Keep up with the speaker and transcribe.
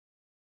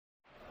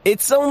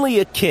It's only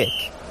a kick,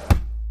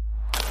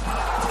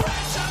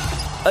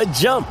 a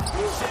jump,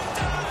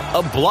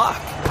 a block.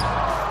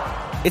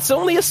 It's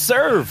only a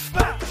serve.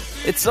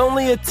 It's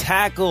only a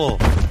tackle,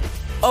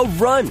 a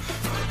run.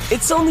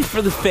 It's only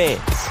for the fans.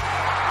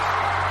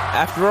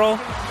 After all,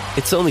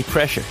 it's only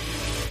pressure.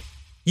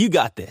 You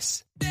got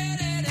this.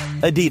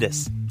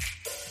 Adidas.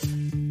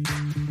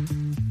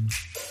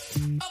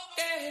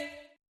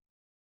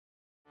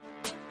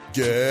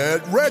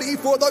 Get ready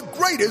for the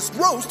greatest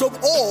roast of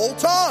all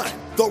time.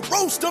 The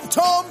Roast of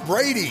Tom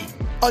Brady.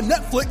 A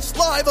Netflix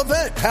live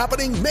event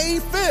happening May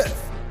 5th.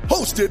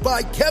 Hosted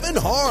by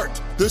Kevin Hart.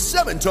 The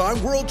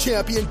 7-time world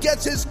champion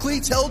gets his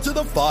cleats held to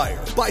the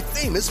fire by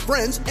famous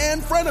friends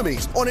and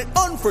frenemies on an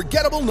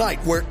unforgettable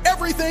night where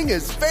everything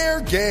is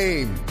fair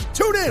game.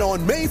 Tune in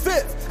on May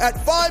 5th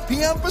at 5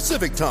 p.m.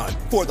 Pacific time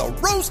for the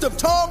Roast of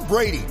Tom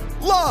Brady.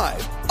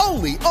 Live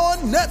only on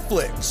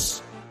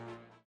Netflix.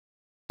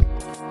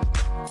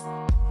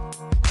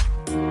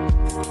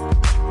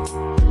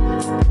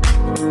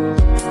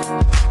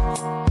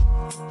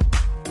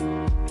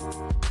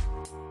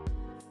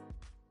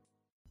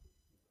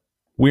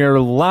 We are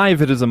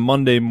live. It is a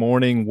Monday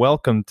morning.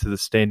 Welcome to the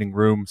Standing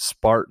Room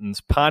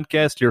Spartans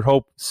podcast. Your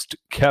host,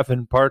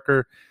 Kevin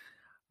Parker,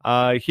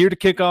 here to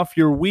kick off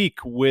your week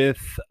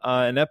with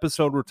an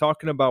episode. We're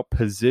talking about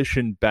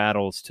position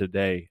battles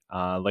today.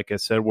 Like I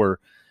said, we're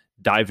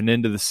diving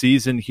into the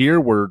season here.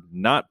 We're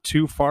not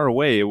too far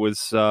away. It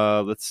was,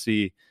 let's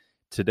see,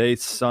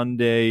 today's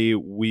Sunday.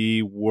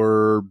 We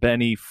were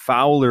Benny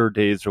Fowler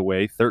days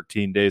away,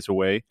 13 days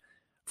away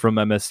from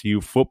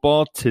MSU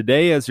football.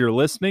 Today, as you're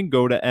listening,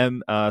 go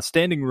to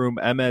Standing Room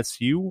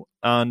MSU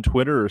on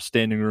Twitter or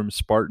Standing Room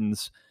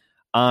Spartans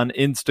on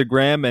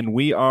Instagram, and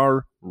we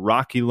are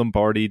Rocky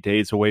Lombardi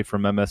days away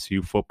from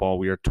MSU football.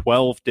 We are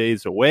 12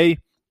 days away,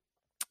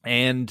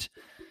 and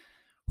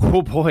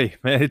oh boy,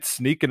 man, it's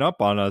sneaking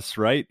up on us,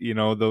 right? You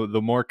know,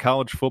 the more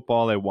college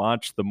football I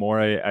watch, the more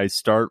I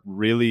start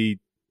really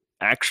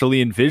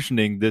actually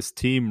envisioning this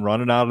team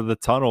running out of the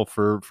tunnel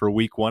for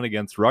week one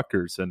against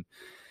Rutgers, and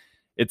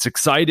it's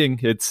exciting.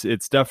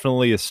 It's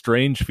definitely a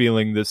strange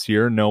feeling this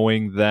year,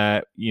 knowing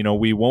that, you know,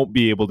 we won't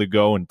be able to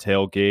go and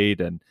tailgate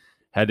and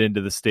head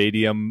into the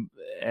stadium,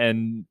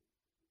 and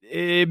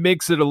it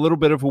makes it a little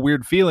bit of a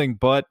weird feeling.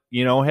 But,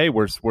 you know, hey,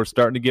 we're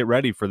starting to get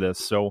ready for this.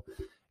 So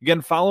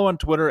again, follow on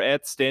Twitter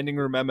at Standing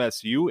Room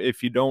MSU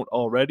if you don't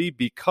already,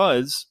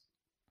 because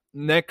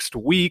next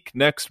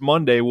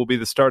Monday will be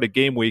the start of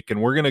game week,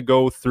 and we're going to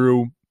go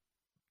through.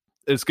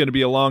 It's going to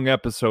be a long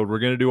episode. We're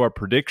going to do our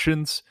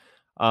predictions.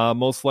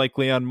 Most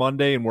likely on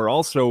Monday, and we're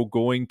also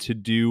going to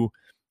do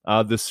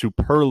the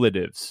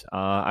superlatives.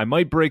 I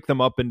might break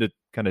them up into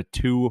kind of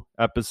 2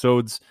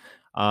 episodes,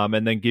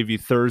 and then give you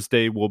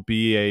Thursday will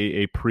be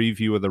a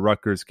preview of the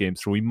Rutgers game.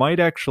 So we might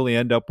actually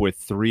end up with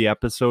 3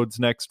 episodes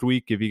next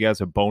week, give you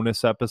guys a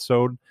bonus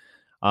episode,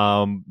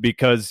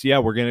 because, yeah,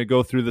 we're going to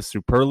go through the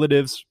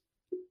superlatives.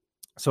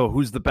 So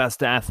who's the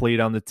best athlete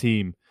on the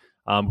team?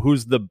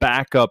 Who's the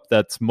backup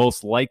that's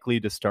most likely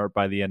to start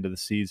by the end of the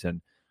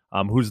season?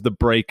 Who's the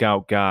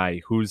breakout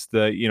guy? Who's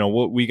the, you know,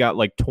 what we got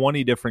like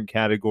 20 different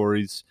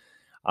categories.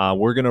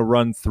 We're going to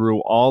run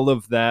through all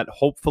of that,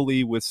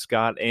 hopefully with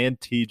Scott and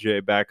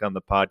TJ back on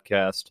the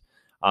podcast.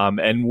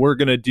 And we're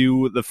going to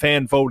do the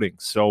fan voting.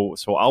 So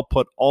I'll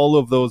put all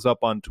of those up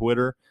on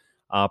Twitter,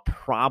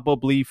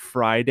 probably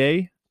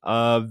Friday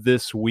of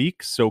this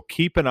week. So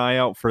keep an eye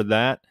out for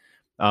that.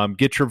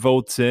 Get your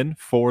votes in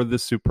for the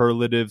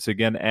superlatives,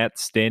 again, at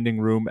Standing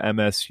Room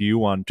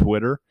MSU on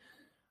Twitter.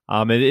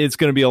 It's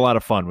going to be a lot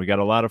of fun. We got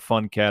a lot of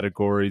fun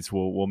categories.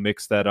 We'll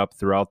mix that up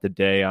throughout the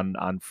day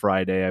on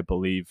Friday, I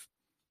believe,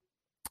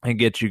 and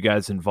get you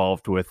guys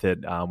involved with it.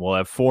 We'll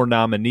have 4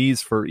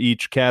 nominees for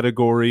each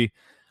category.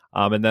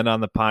 And then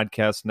on the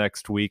podcast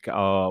next week,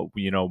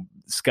 you know,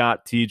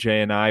 Scott,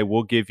 TJ, and I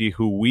will give you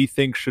who we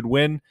think should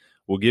win.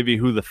 We'll give you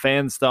who the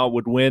fans thought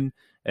would win,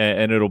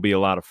 and it'll be a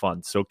lot of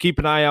fun. So keep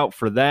an eye out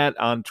for that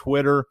on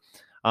Twitter.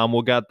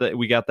 We got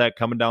that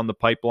coming down the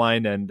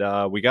pipeline, and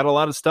we got a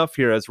lot of stuff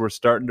here as we're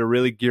starting to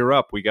really gear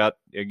up. We got,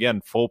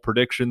 again, full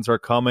predictions are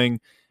coming,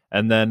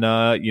 and then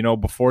you know,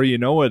 before you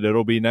know it,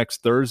 it'll be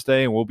next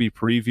Thursday, and we'll be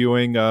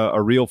previewing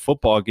a real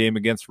football game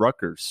against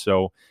Rutgers.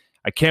 So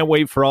I can't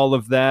wait for all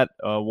of that.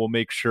 We'll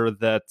make sure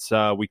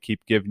that we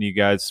keep giving you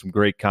guys some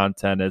great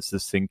content as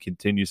this thing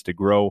continues to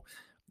grow.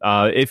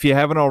 If you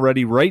haven't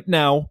already, right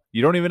now,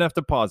 you don't even have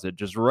to pause it.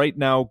 Just right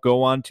now,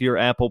 go on to your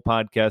Apple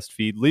podcast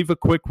feed, leave a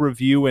quick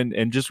review,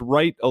 and just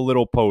write a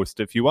little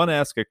post. If you want to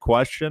ask a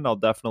question, I'll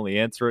definitely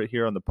answer it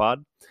here on the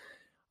pod.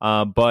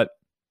 But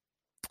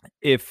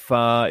if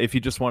you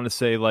just want to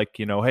say, like,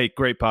 you know, hey,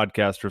 great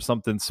podcast, or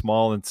something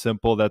small and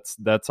simple,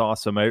 that's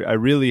awesome. I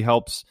really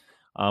helps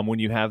when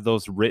you have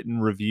those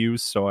written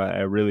reviews. So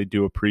I really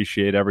do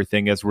appreciate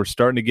everything as we're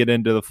starting to get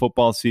into the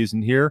football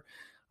season here.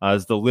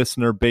 As the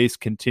listener base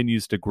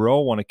continues to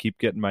grow, I want to keep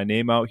getting my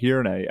name out here,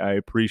 and I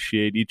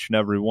appreciate each and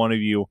every one of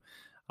you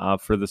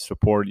for the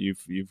support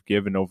you've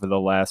given over the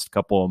last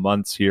couple of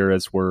months here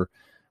as we're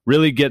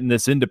really getting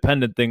this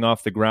independent thing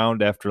off the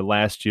ground after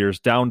last year's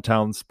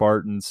Downtown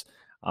Spartans.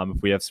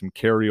 If we have some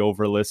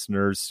carryover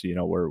listeners,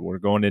 we're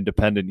going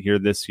independent here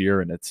this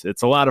year, and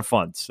it's a lot of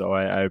fun. So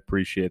I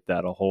appreciate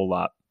that a whole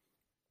lot.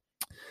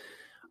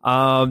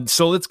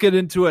 So let's get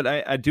into it.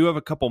 I do have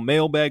a couple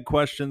mailbag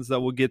questions that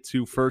we'll get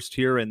to first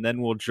here, and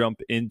then we'll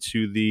jump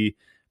into the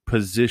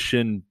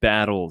position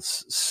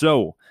battles.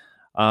 So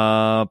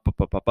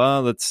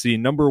let's see.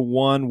 Number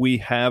one, we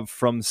have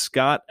from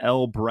Scott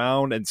L.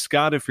 Brown. And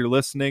Scott, if you're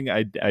listening,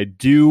 I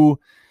do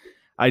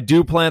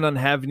plan on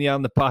having you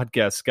on the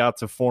podcast.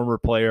 Scott's a former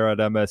player at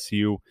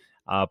MSU,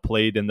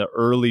 played in the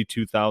early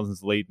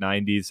 2000s, late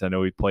 90s. I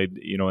know he played,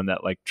 in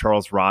that like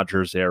Charles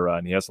Rogers era,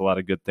 and he has a lot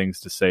of good things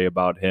to say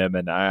about him.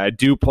 And I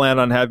do plan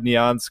on having you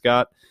on,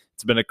 Scott.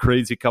 It's been a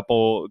crazy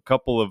couple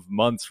of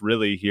months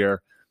really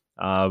here.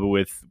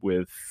 With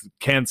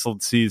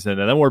canceled season,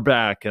 and then we're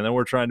back, and then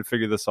we're trying to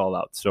figure this all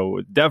out.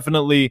 So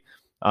definitely,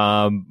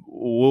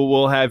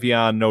 we'll have you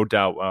on, no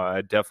doubt.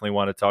 I definitely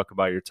want to talk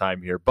about your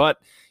time here. But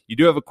you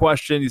do have a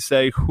question. You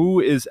say, who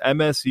is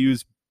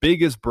MSU's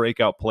biggest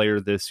breakout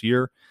player this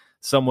year?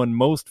 Someone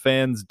most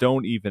fans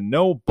don't even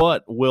know,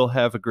 but will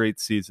have a great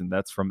season.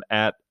 That's from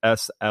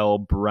 @SL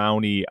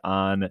Brownie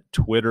on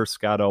Twitter,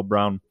 Scott L.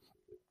 Brown.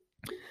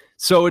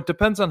 So it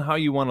depends on how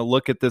you want to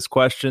look at this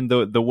question.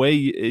 The way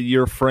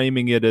you're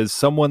framing it is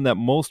someone that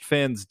most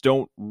fans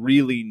don't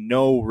really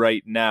know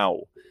right now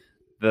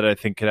that I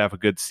think could have a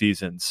good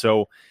season.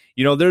 So,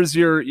 there's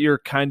your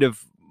kind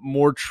of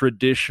more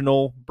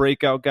traditional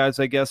breakout guys,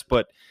 I guess.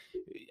 But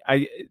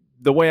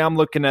the way I'm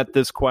looking at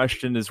this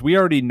question is we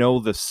already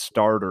know the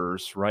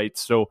starters, right?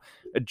 So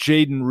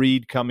Jaden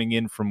Reed coming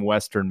in from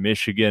Western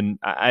Michigan,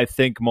 I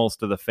think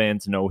most of the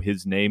fans know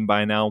his name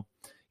by now.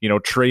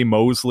 Trey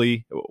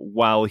Mosley,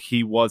 while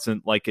he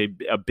wasn't like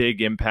a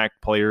big impact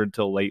player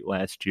until late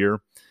last year,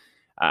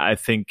 I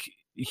think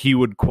he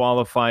would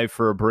qualify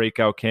for a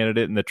breakout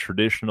candidate in the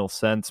traditional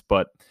sense.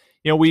 But,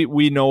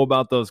 we know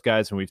about those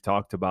guys and we've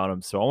talked about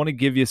them. So I want to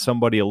give you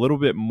somebody a little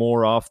bit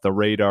more off the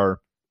radar.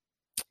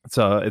 It's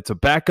a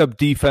backup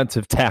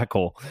defensive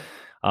tackle.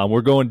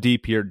 We're going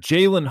deep here.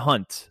 Jalen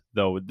Hunt,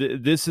 though.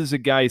 This is a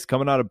guy, he's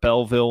coming out of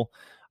Belleville.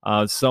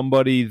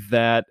 Somebody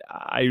that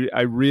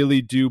I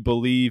really do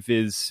believe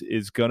is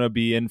going to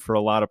be in for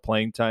a lot of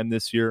playing time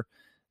this year.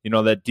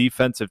 That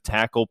defensive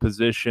tackle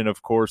position,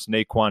 of course,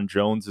 Naquan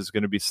Jones is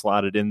going to be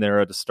slotted in there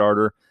at a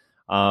starter.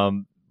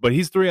 But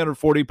he's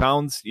 340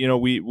 pounds.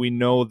 We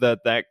know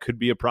that could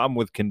be a problem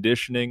with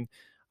conditioning.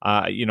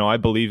 I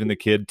believe in the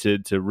kid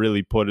to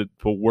really put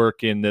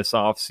work in this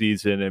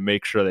offseason and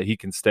make sure that he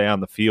can stay on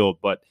the field.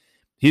 But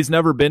he's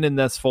never been in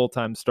this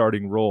full-time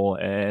starting role.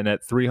 And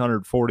at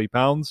 340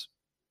 pounds,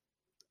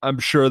 I'm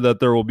sure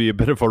that there will be a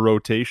bit of a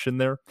rotation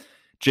there.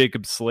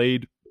 Jacob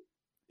Slade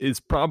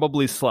is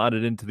probably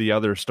slotted into the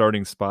other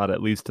starting spot,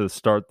 at least to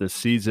start this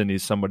season.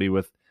 He's somebody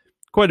with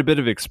quite a bit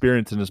of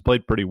experience and has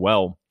played pretty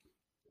well.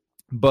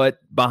 But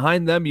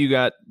behind them, you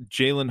got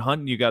Jalen Hunt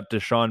and you got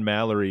Deshaun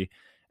Mallory.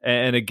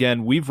 And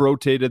again, we've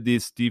rotated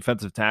these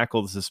defensive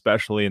tackles,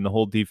 especially in the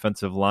whole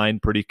defensive line,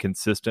 pretty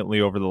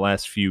consistently over the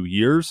last few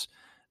years.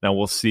 Now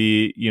we'll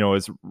see,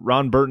 as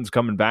Ron Burton's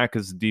coming back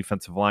as a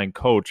defensive line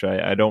coach,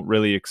 I don't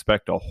really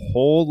expect a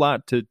whole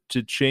lot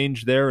to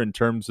change there in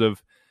terms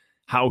of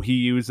how he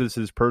uses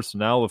his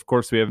personnel. Of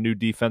course, we have a new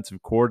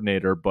defensive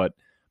coordinator, but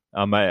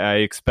I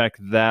expect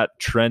that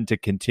trend to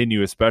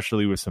continue,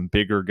 especially with some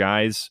bigger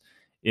guys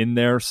in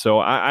there. So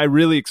I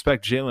really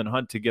expect Jalen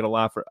Hunt to get a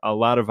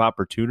lot of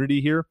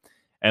opportunity here.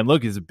 And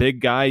look, he's a big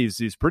guy.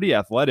 He's pretty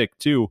athletic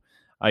too.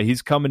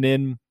 He's coming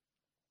in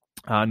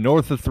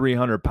north of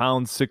 300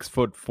 pounds,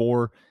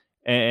 6'4",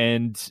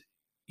 and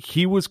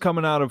he was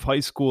coming out of high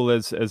school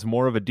as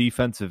more of a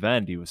defensive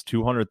end. He was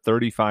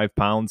 235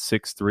 pounds,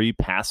 6'3",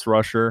 pass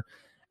rusher,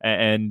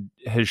 and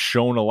has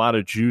shown a lot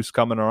of juice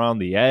coming around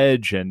the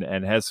edge and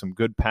has some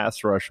good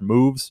pass rush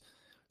moves.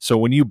 So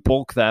when you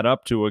bulk that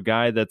up to a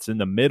guy that's in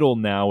the middle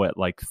now at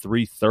like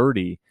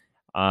 330,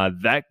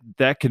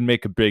 that can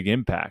make a big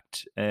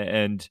impact.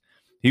 And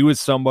he was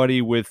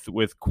somebody with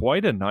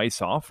quite a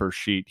nice offer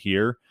sheet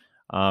here.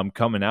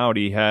 Coming out,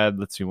 he had,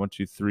 1,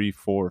 2, 3,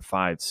 4,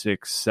 5,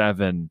 6,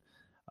 7,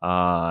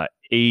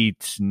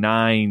 8,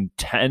 9,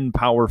 10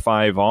 Power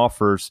 5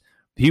 offers.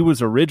 He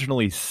was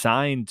originally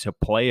signed to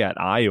play at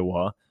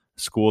Iowa, a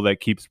school that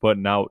keeps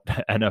putting out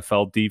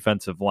NFL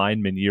defensive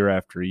linemen year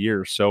after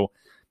year. So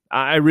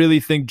I really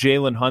think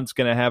Jalen Hunt's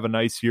going to have a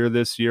nice year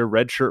this year.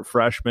 Redshirt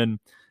freshman,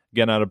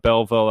 again out of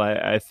Belleville.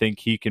 I think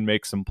he can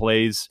make some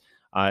plays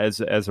as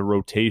a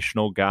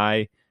rotational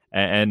guy.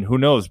 And who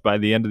knows, by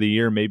the end of the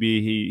year,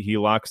 maybe he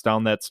locks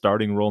down that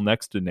starting role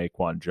next to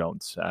Naquan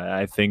Jones.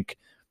 I think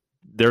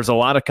there's a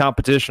lot of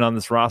competition on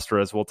this roster,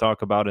 as we'll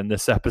talk about in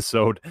this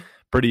episode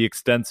pretty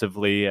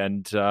extensively.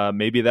 And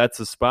maybe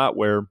that's a spot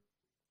where,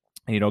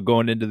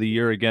 going into the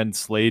year, again,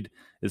 Slade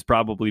is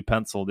probably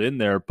penciled in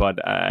there.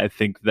 But I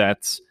think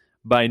that's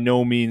by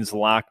no means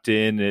locked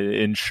in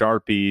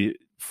Sharpie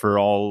for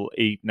all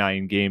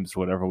 8-9 games,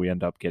 whatever we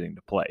end up getting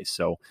to play.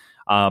 So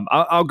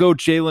I'll go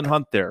Jalen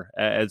Hunt there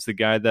as the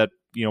guy that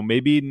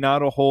maybe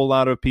not a whole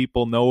lot of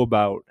people know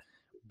about,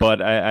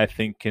 but I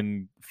think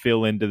can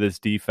fill into this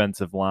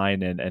defensive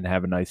line and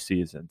have a nice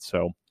season.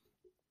 So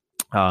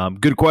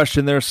good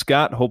question there,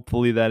 Scott.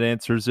 Hopefully that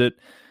answers it.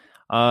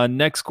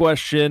 Next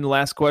question,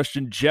 last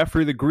question,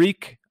 Jeffrey the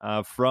Greek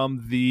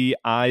from the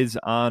Eyes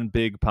on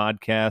Big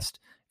podcast.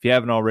 If you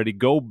haven't already,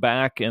 go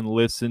back and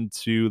listen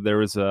to, there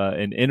was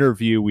an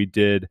interview we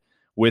did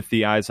with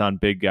the Eyes on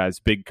Big guys,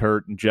 Big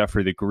Kurt and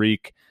Jeffrey the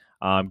Greek.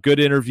 Good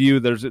interview.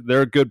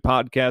 They're a good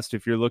podcast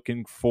if you're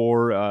looking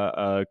for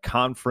a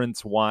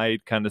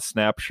conference-wide kind of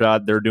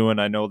snapshot. They're doing,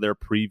 I know, their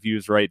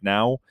previews right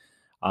now.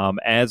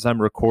 As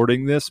I'm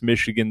recording this,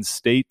 Michigan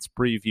State's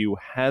preview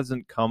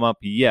hasn't come up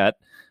yet,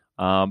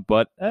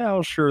 but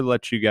I'll sure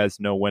let you guys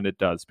know when it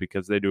does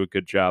because they do a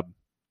good job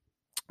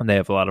and they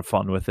have a lot of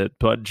fun with it.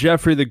 But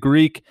Jeffrey the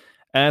Greek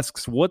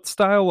asks, what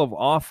style of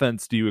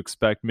offense do you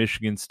expect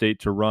Michigan State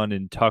to run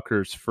in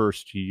Tucker's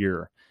first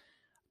year?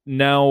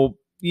 Now,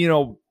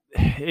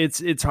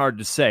 it's hard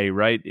to say,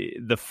 right?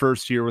 The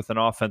first year with an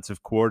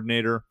offensive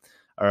coordinator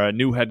or a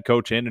new head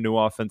coach and a new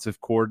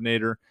offensive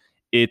coordinator,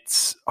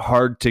 it's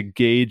hard to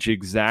gauge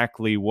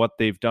exactly what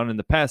they've done in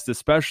the past,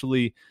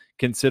 especially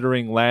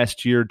considering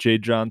last year, Jay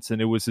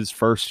Johnson, it was his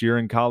first year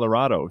in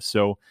Colorado.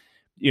 So,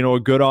 a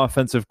good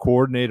offensive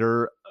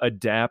coordinator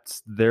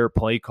adapts their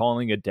play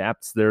calling,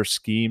 adapts their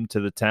scheme to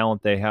the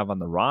talent they have on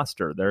the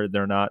roster.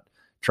 They're not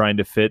trying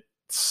to fit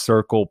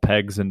circle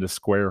pegs into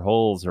square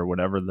holes or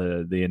whatever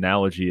the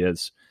analogy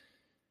is.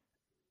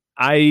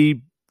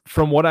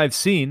 From what I've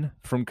seen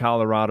from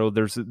Colorado,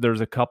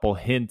 there's a couple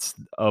hints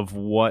of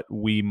what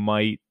we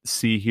might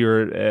see here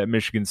at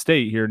Michigan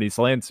State, here in East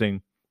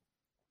Lansing.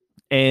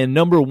 And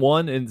number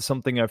one, and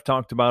something I've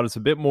talked about, is a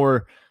bit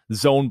more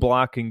zone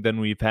blocking than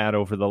we've had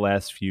over the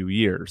last few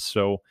years.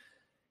 So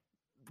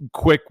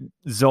quick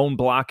zone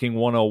blocking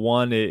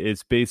 101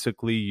 is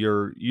basically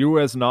you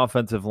as an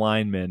offensive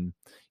lineman,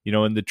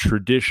 in the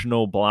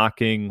traditional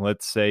blocking,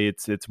 let's say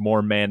it's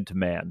more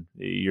man-to-man.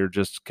 You're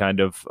just kind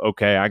of,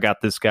 okay, I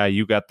got this guy,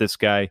 you got this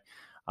guy,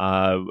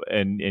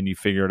 and you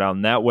figure it out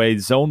in that way.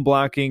 Zone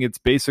blocking, it's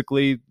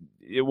basically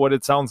what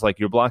it sounds like.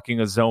 You're blocking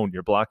a zone,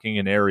 you're blocking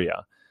an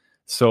area.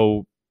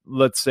 So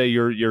let's say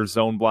you're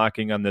zone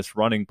blocking on this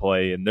running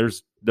play, and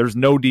there's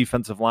no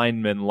defensive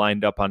lineman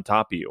lined up on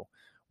top of you.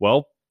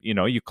 Well,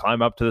 you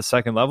climb up to the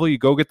second level, you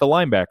go get the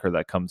linebacker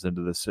that comes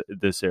into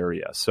this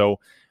area. So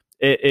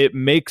it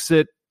makes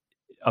it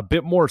a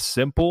bit more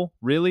simple,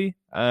 really,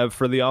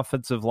 for the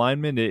offensive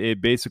lineman.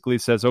 It basically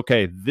says,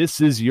 okay,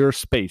 this is your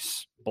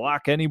space.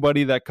 Block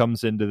anybody that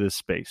comes into this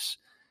space.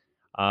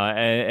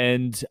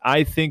 And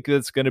I think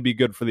that's going to be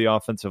good for the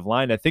offensive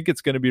line. I think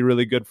it's going to be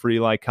really good for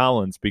Eli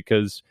Collins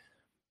because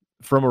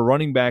from a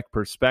running back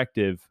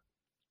perspective,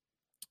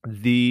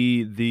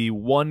 the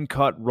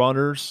one-cut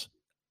runners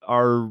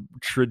are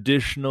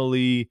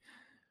traditionally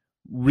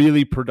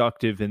really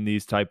productive in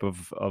these type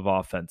of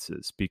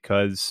offenses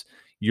because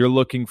you're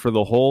looking for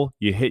the hole.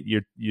 You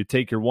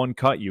take your one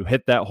cut, you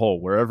hit that hole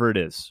wherever it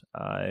is.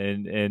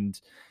 And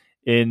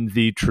in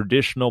the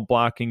traditional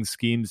blocking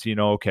schemes,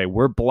 okay,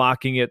 we're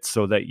blocking it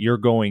so that you're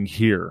going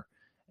here.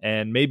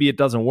 And maybe it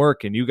doesn't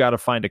work and you got to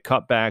find a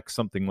cutback,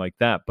 something like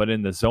that. But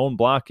in the zone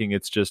blocking,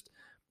 it's just,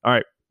 all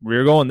right,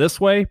 we're going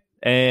this way.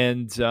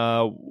 And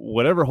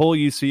whatever hole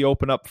you see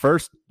open up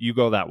first, you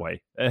go that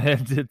way.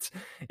 And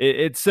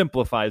it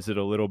simplifies it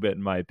a little bit,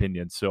 in my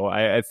opinion. So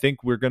I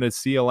think we're going to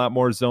see a lot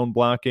more zone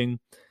blocking.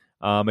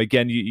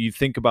 Again, you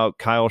think about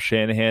Kyle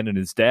Shanahan and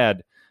his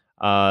dad.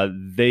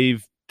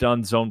 They've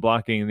done zone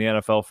blocking in the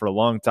NFL for a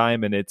long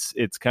time, and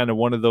it's kind of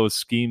one of those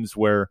schemes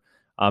where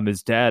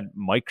his dad,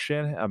 Mike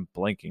Shanahan, I'm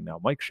blanking now,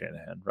 Mike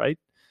Shanahan, right?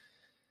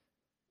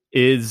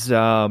 Is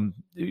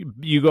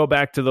you go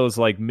back to those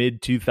like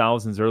mid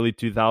 2000s, early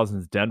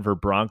 2000s Denver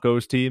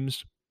Broncos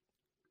teams.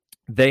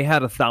 They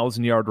had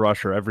 1,000-yard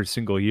rusher every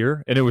single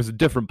year, and it was a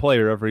different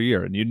player every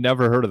year, and you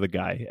never heard of the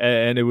guy.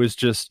 And it was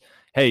just,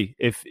 hey,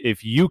 if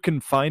you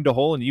can find a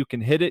hole and you can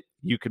hit it,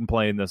 you can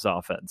play in this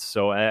offense.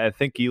 So I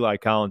think Eli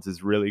Collins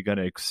is really going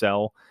to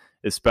excel,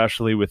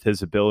 especially with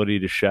his ability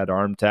to shed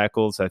arm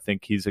tackles. I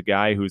think he's a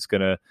guy who's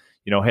going to,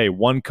 hey,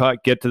 one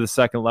cut, get to the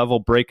second level,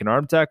 break an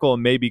arm tackle,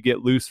 and maybe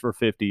get loose for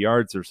 50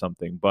 yards or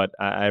something. But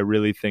I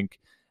really think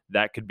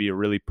that could be a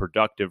really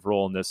productive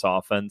role in this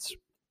offense.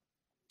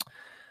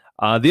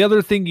 The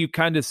other thing you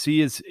kind of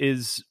see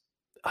is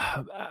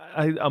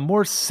a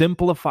more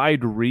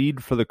simplified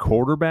read for the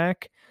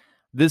quarterback.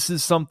 This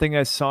is something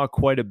I saw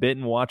quite a bit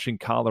in watching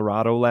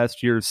Colorado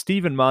last year.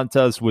 Steven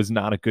Montez was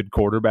not a good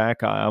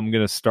quarterback. I'm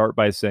going to start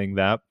by saying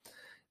that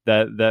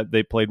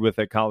they played with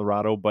at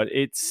Colorado, but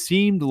it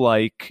seemed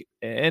like,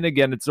 and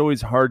again, it's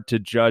always hard to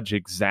judge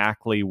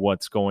exactly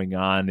what's going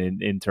on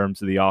in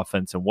terms of the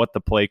offense and what the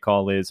play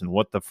call is and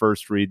what the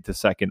first read, the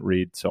second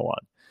read, so on.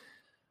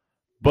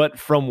 But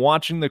from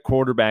watching the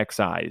quarterback's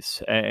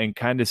eyes and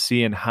kind of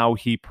seeing how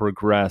he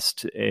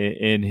progressed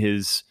in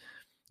his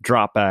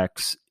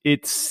dropbacks,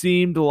 it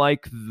seemed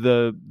like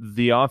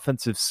the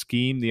offensive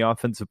scheme, the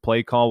offensive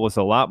play call was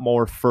a lot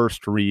more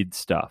first read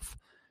stuff.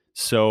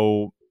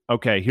 So,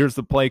 okay, here's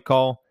the play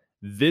call.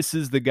 this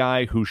is the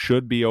guy who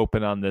should be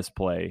open on this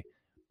play.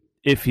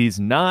 If he's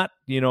not,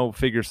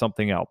 figure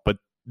something out. But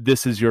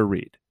this is your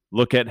read.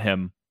 Look at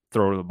him,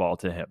 throw the ball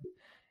to him.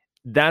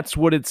 That's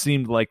what it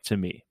seemed like to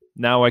me.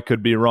 Now I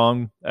could be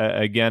wrong.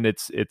 Again,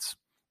 it's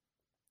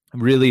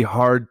really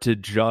hard to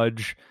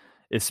judge,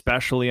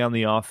 especially on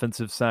the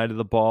offensive side of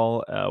the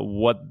ball,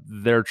 what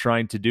they're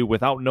trying to do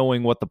without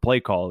knowing what the play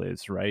call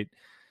is, right?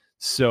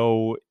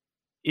 So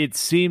it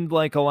seemed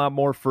like a lot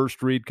more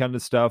first read kind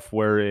of stuff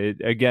where,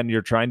 again,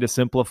 you're trying to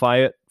simplify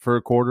it for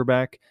a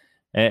quarterback,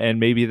 and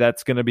maybe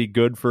that's going to be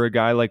good for a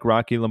guy like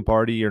Rocky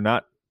Lombardi. You're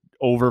not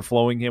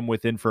overflowing him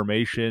with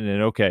information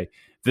and, okay,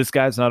 this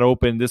guy's not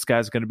open, this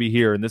guy's going to be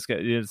here, and this guy,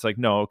 it's like,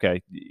 no,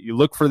 okay, you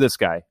look for this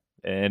guy.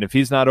 And if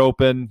he's not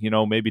open,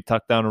 maybe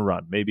tuck down and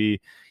run.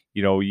 Maybe,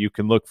 you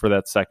can look for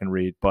that second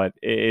read. But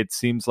it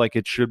seems like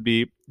it should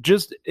be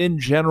just in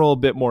general a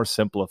bit more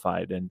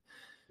simplified. And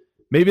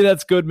maybe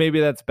that's good,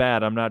 maybe that's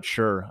bad. I'm not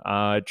sure.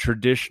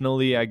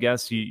 Traditionally, I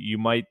guess you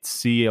might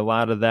see a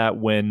lot of that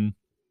when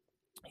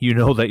you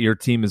know that your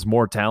team is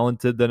more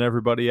talented than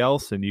everybody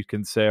else. And you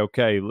can say,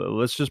 okay,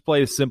 let's just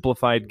play a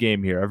simplified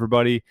game here.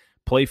 Everybody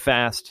play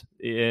fast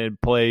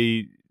and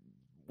play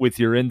with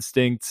your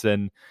instincts,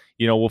 and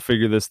we'll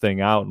figure this thing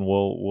out, and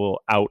we'll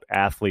out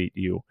athlete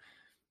you.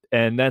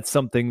 And that's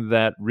something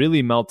that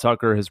really Mel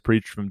Tucker has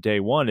preached from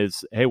day one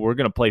is, hey, we're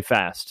going to play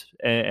fast.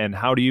 And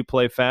how do you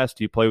play fast?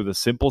 You play with a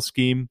simple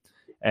scheme,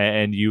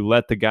 and you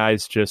let the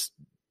guys just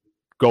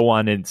go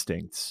on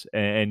instincts,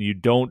 and you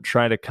don't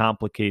try to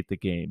complicate the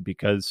game,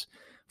 because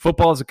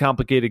football is a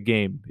complicated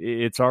game.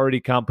 It's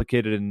already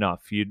complicated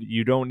enough.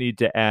 You don't need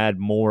to add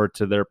more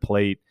to their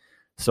plate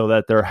so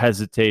that they're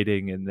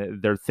hesitating and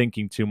they're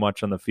thinking too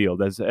much on the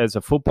field. As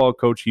a football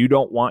coach, you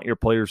don't want your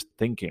players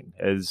thinking,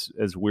 as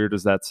weird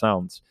as that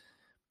sounds.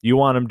 You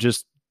want them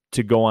just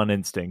to go on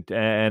instinct.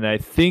 And I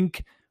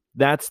think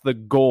that's the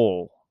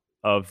goal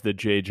of the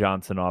Jay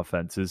Johnson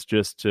offense, is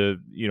just to,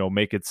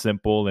 make it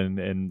simple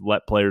and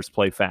let players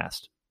play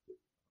fast.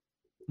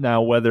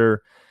 Now,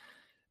 whether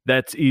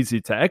that's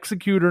easy to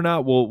execute or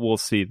not, we'll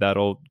see.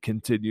 That'll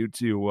continue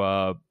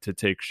to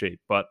take shape.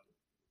 But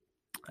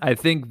I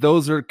think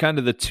those are kind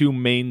of the two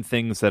main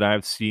things that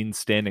I've seen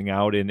standing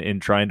out in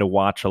trying to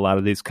watch a lot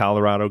of these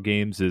Colorado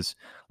games, is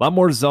a lot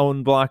more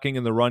zone blocking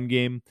in the run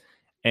game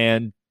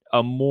and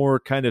a more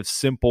kind of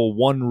simple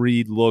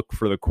one-read look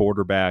for the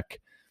quarterback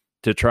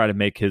to try to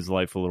make his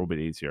life a little bit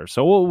easier.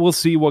 So we'll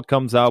see what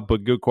comes out,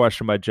 but good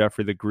question by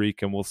Jeffrey the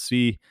Greek, and we'll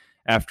see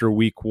after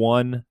week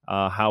one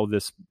how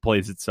this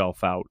plays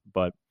itself out.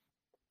 But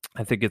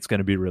I think it's going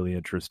to be really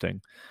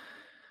interesting.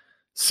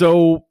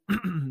 So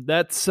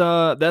that's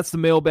the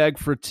mailbag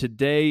for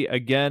today.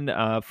 Again,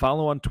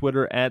 follow on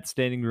Twitter at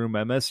Standing Room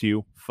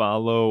MSU.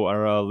 Follow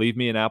or leave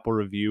me an Apple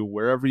review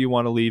wherever you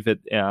want to leave it.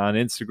 On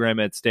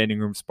Instagram at Standing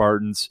Room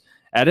Spartans.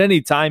 At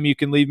any time, you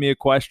can leave me a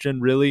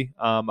question. Really,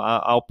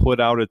 I'll put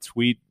out a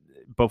tweet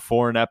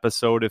before an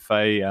episode if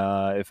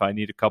I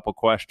need a couple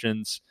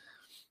questions.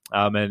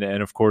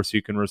 And of course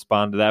you can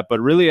respond to that.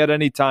 But really, at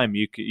any time,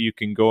 you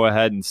can go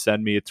ahead and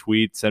send me a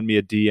tweet, send me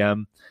a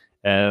DM.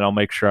 And I'll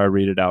make sure I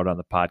read it out on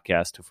the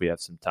podcast if we have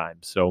some time.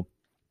 So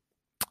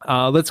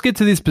let's get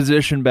to these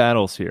position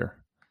battles here.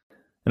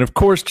 And of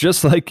course,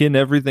 just like in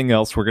everything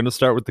else, we're going to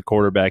start with the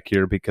quarterback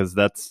here, because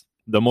that's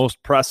the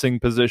most pressing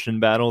position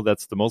battle.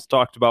 That's the most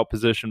talked about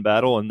position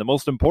battle and the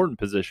most important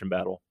position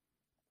battle.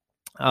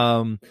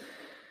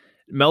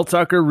 Mel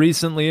Tucker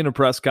recently in a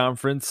press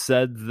conference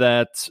said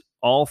that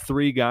all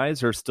three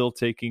guys are still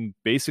taking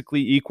basically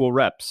equal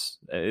reps.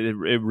 It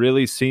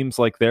really seems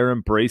like they're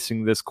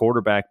embracing this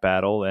quarterback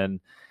battle. And,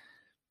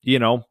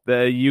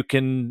 you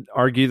can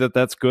argue that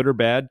that's good or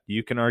bad.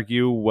 You can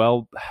argue,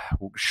 well,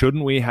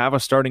 shouldn't we have a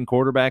starting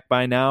quarterback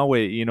by now?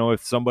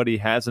 If somebody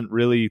hasn't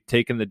really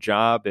taken the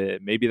job,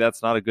 maybe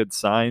that's not a good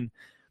sign.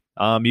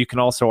 You can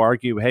also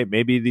argue, hey,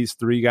 maybe these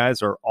three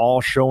guys are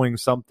all showing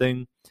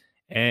something,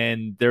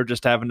 and they're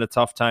just having a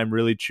tough time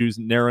really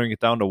narrowing it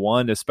down to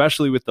one,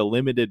 especially with the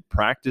limited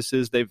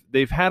practices.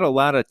 They've had a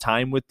lot of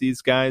time with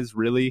these guys,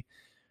 really,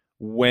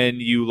 when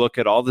you look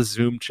at all the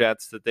Zoom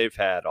chats that they've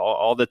had,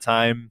 all the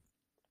time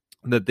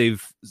that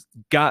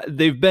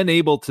they've been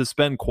able to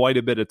spend quite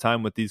a bit of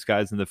time with these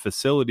guys in the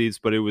facilities,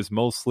 but it was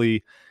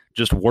mostly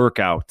just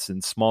workouts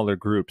in smaller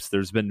groups.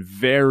 There's been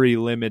very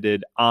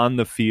limited on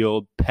the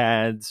field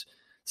pads,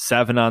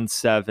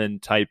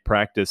 7-on-7 type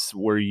practice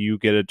where you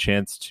get a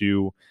chance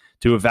to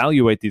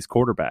evaluate these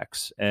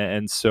quarterbacks.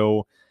 And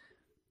so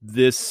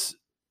this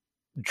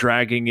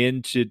dragging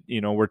into,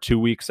 we're 2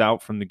 weeks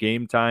out from the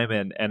game time.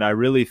 And I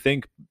really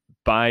think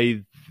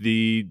by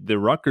the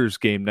Rutgers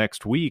game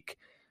next week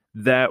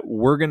that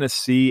we're going to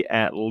see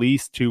at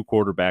least two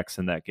quarterbacks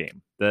in that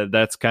game.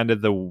 That's kind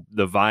of the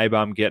vibe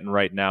I'm getting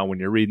right now when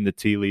you're reading the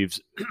tea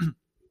leaves,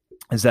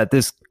 is that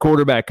this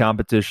quarterback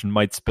competition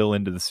might spill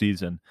into the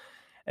season.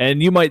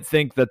 And you might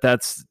think that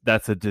that's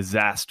a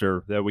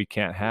disaster that we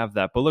can't have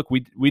that. But look,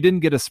 we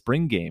didn't get a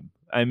spring game.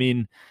 I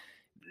mean,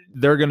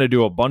 they're going to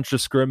do a bunch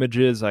of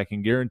scrimmages. I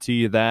can guarantee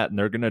you that. And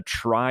they're going to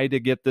try to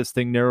get this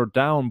thing narrowed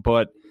down.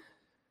 But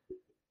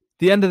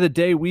the end of the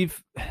day,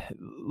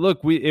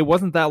 it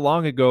wasn't that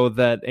long ago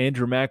that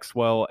Andrew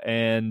Maxwell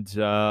and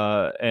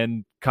Tyler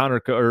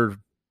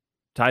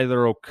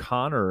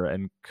O'Connor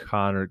and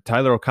Connor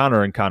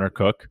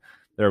Cook.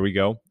 There we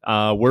go.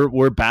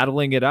 We're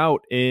battling it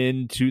out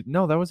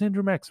no, that was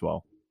Andrew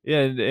Maxwell.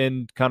 Yeah,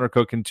 and Connor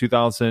Cook in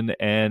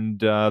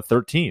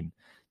 2013.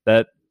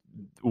 That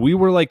we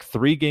were like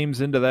 3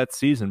 games into that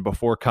season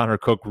before Connor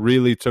Cook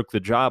really took the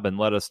job and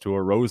led us to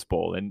a Rose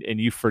Bowl. And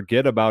you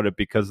forget about it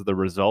because of the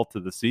result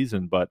of the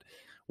season. But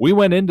we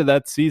went into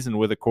that season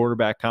with a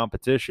quarterback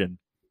competition.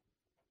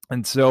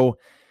 And so,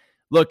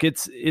 look,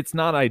 it's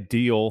not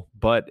ideal,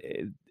 but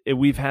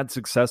we've had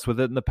success with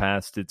it in the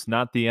past. It's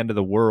not the end of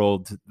the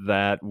world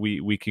that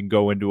we can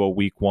go into a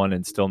week 1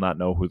 and still not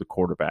know who the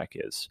quarterback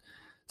is.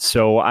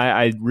 So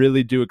I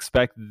really do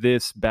expect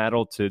this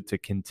battle to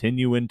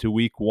continue into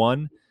week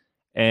 1.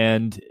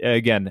 And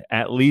again,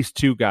 at least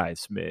 2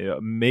 guys.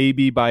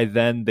 Maybe by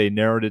then they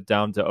narrowed it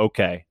down to,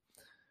 okay,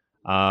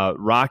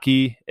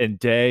 Rocky and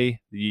Day,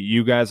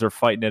 you guys are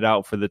fighting it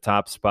out for the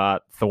top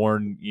spot.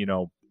 Thorne,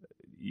 you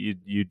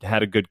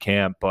had a good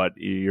camp, but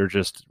you're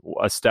just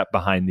a step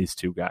behind these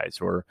 2 guys.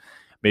 Or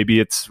maybe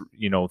it's,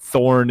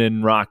 Thorne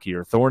and Rocky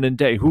or Thorne and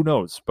Day. Who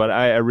knows? But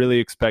I really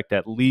expect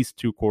at least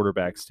 2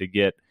 quarterbacks to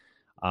get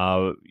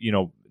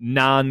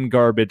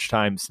non-garbage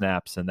time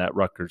snaps in that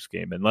Rutgers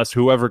game, unless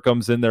whoever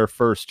comes in there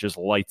first just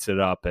lights it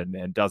up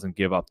and doesn't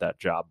give up that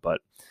job.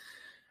 But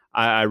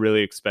I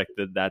really expect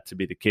that to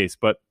be the case.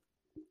 But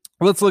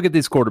let's look at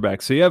these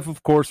quarterbacks. So you have,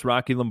 of course,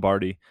 Rocky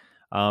Lombardi.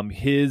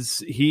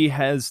 He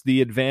has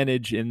the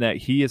advantage in that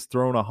he has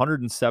thrown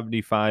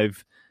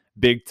 175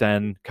 Big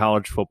Ten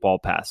college football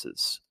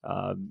passes.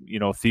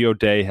 Theo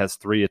Day has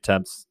 3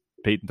 attempts.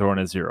 Peyton Thorne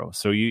has 0.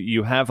 So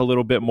you have a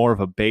little bit more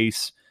of a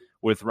base.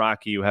 With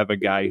Rocky, you have a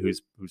guy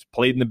who's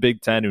played in the Big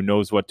Ten, who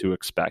knows what to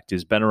expect.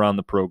 He's been around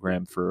the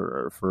program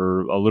for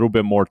a little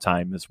bit more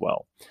time as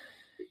well.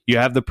 You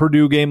have the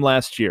Purdue game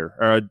last year,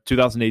 or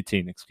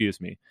 2018,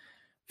 excuse me.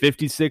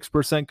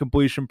 56%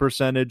 completion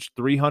percentage,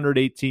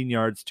 318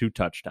 yards, 2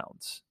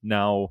 touchdowns.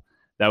 Now,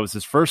 that was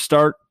his first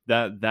start.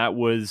 That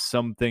was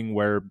something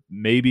where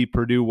maybe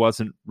Purdue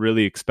wasn't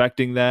really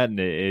expecting that,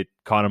 and it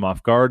caught him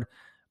off guard.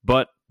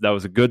 But that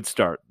was a good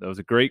start. That was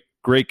a great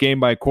game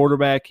by a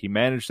quarterback. He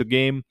managed the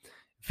game.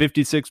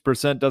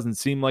 56% doesn't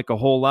seem like a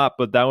whole lot,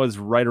 but that was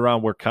right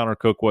around where Connor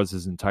Cook was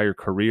his entire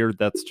career.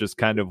 That's just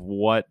kind of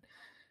what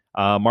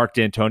Mark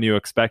D'Antonio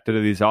expected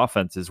of these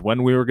offenses.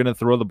 When we were going to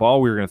throw the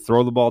ball, we were going to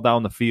throw the ball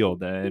down the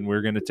field, and we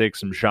we're going to take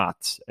some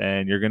shots.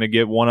 And you're going to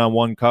get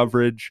one-on-one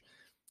coverage.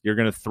 You're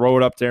going to throw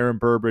it up to Aaron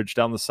Burbridge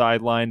down the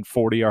sideline,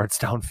 40 yards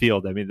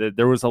downfield. I mean,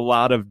 there was a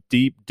lot of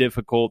deep,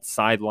 difficult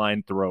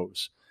sideline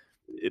throws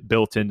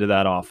built into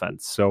that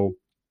offense. So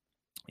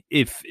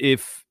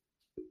if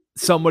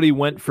somebody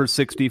went for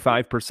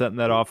 65% in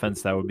that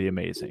offense, that would be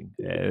amazing.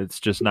 It's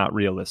just not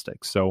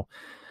realistic. So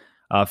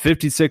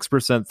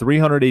 56%,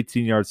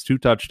 318 yards, 2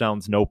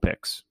 touchdowns, no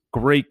picks.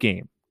 Great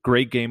game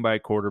by a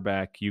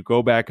quarterback. You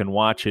go back and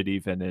watch it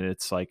even, and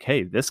it's like,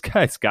 hey, this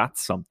guy's got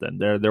something.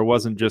 There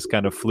wasn't just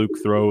kind of fluke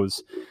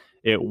throws.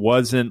 It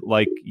wasn't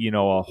like,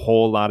 a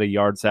whole lot of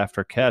yards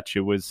after catch.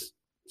 It's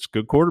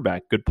good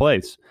quarterback, good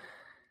plays.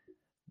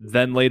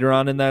 Then later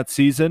on in that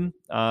season,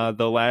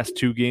 the last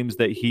 2 games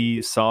that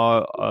he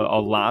saw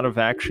a lot of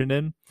action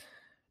in,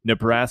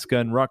 Nebraska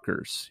and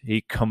Rutgers,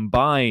 he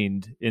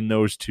combined in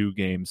those 2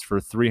 games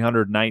for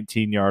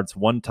 319 yards,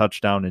 1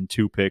 touchdown, and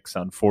 2 picks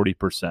on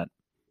 40%.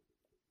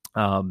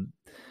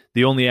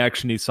 The only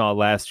action he saw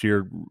last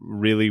year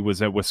really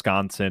was at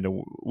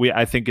Wisconsin.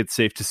 I think it's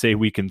safe to say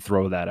we can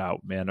throw that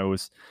out, man.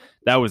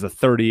 That was a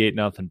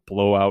 38-0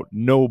 blowout.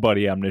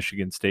 Nobody on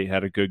Michigan State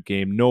had a good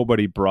game.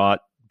 Nobody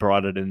brought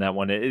it in that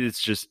one.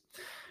 It's just,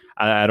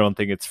 I don't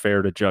think it's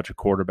fair to judge a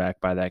quarterback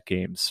by that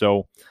game.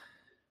 So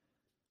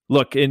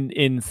look,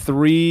 in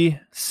 3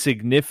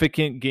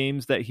 significant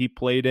games that he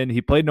played in,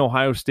 he played an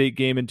Ohio State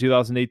game in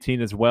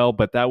 2018 as well,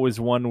 but that was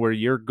one where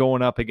you're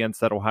going up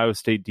against that Ohio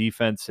State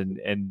defense,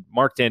 and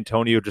Mark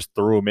D'Antonio just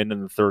threw him in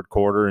the 3rd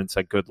quarter and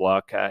said, good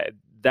luck.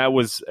 That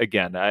was,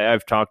 again,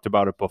 I've talked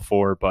about it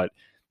before, but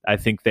I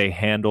think they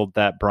handled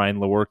that Brian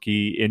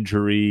Lewerke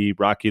injury,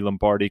 Rocky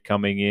Lombardi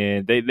coming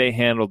in. They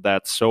handled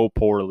that so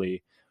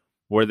poorly,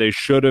 where they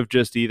should have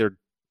just either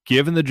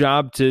given the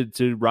job to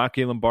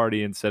Rocky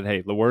Lombardi and said,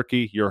 hey,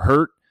 Lewerke, you're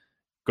hurt.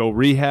 Go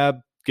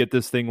rehab, get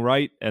this thing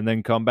right, and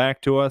then come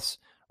back to us.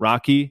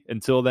 Rocky,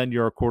 until then,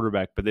 you're a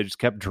quarterback. But they just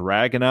kept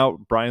dragging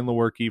out Brian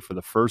Lewerke for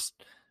the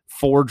first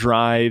 4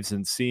 drives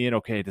and seeing,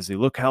 okay, does he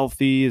look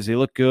healthy? Does he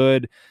look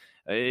good?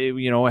 Hey,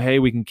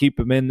 we can keep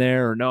him in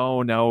there, or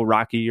no,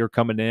 Rocky, you're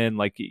coming in.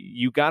 Like,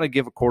 you got to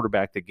give a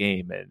quarterback the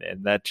game,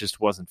 and that just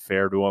wasn't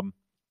fair to him.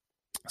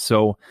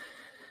 So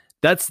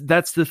that's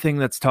the thing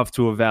that's tough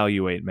to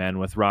evaluate, man,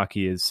 with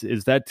Rocky is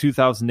that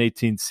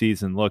 2018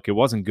 season. Look, it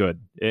wasn't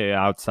good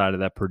outside of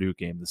that Purdue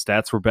game. The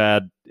stats were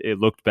bad. It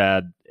looked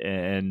bad,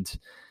 and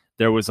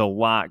there was a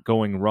lot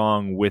going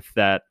wrong with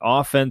that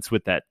offense,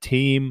 with that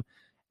team,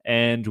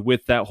 and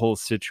with that whole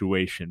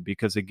situation.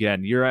 Because,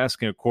 again, you're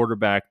asking a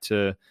quarterback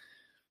to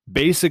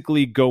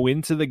basically go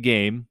into the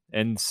game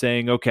and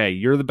saying, okay,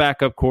 you're the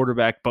backup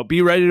quarterback, but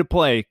be ready to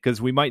play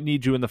because we might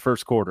need you in the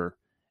first quarter.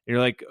 And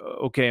you're like,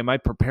 okay, am I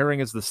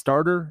preparing as the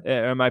starter?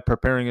 Am I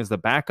preparing as the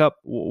backup?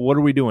 What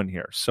are we doing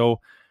here? So,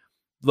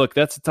 look,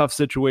 that's a tough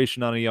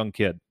situation on a young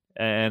kid.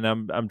 And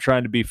I'm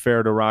trying to be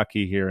fair to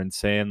Rocky here and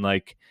saying,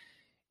 like,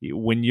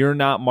 when you're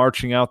not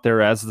marching out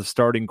there as the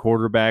starting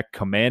quarterback,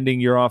 commanding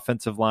your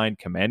offensive line,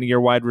 commanding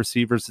your wide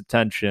receivers'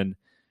 attention,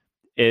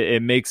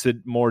 it makes it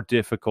more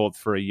difficult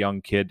for a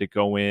young kid to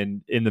go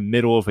in the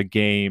middle of a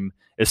game,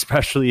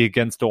 especially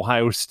against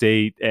Ohio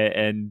State,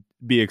 and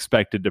be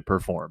expected to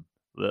perform.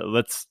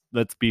 Let's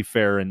be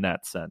fair in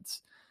that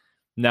sense.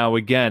 Now,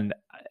 again,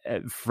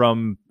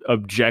 from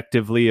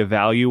objectively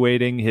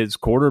evaluating his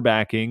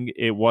quarterbacking,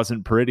 it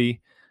wasn't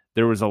pretty.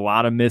 There was a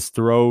lot of missed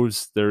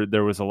throws.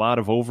 There was a lot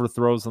of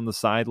overthrows on the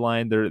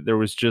sideline. There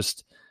was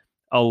just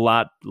a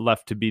lot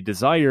left to be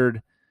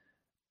desired.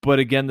 But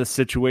again, the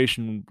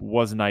situation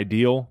wasn't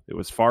ideal. It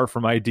was far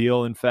from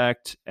ideal, in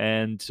fact.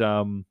 And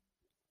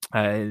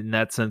in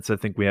that sense, I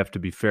think we have to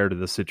be fair to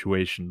the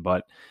situation.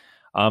 But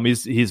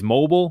he's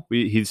mobile.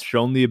 He's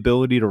shown the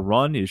ability to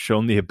run. He's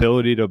shown the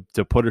ability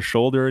to put a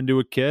shoulder into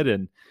a kid.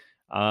 And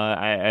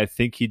I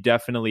think he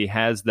definitely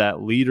has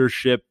that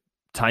leadership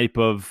type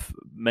of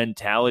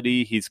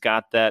mentality. He's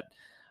got that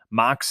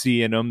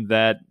moxie in him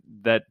that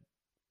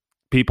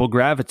people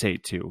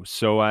gravitate to.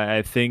 So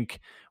I think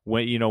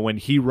when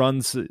he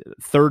runs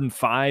 3rd and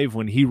 5,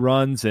 when he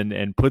runs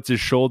and puts his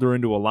shoulder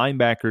into a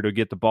linebacker to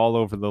get the ball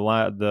over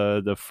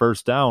the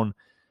first down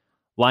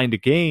line to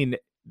gain,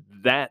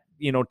 that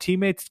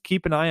teammates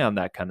keep an eye on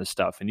that kind of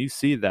stuff, and you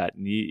see that,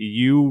 and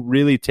you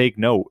really take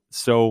note.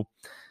 So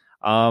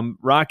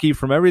Rocky,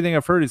 from everything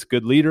I've heard, is a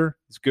good leader.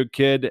 He's a good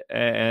kid,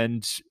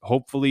 and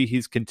hopefully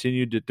he's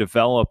continued to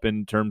develop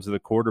in terms of the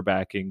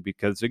quarterbacking,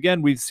 because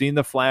again, we've seen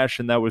the flash,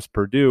 and that was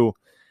Purdue.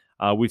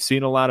 We've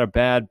seen a lot of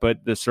bad,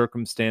 but the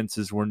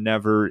circumstances were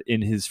never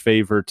in his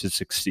favor to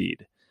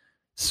succeed.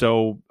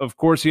 So, of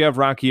course, you have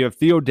Rocky. You have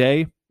Theo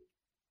Day.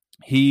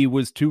 He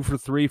was 2 for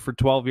 3 for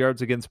 12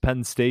 yards against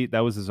Penn State. That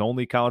was his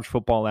only college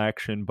football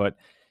action, but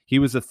he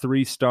was a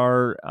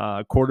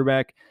 3-star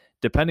quarterback.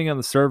 Depending on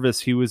the service,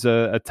 he was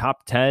a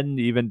top 10,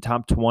 even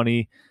top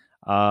 20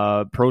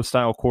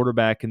 pro-style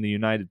quarterback in the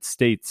United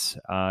States.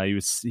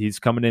 He's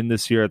coming in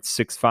this year at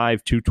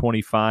 6'5",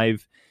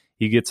 225.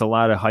 He gets a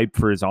lot of hype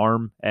for his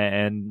arm,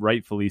 and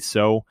rightfully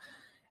so.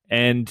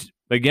 And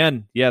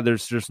again,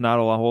 there's just not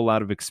a whole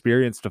lot of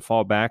experience to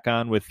fall back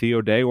on with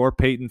Theo Day or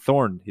Peyton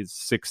Thorne. He's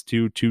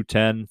 6'2",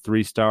 210,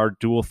 3-star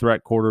dual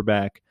threat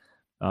quarterback.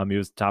 He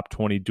was top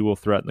 20 dual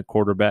threat in the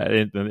quarterback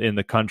in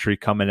the country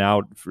coming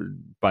out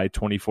by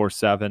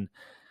 24/7.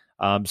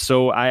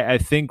 So I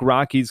think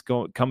Rocky's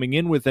coming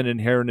in with an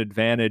inherent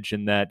advantage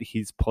in that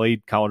he's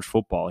played college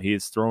football. He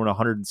has thrown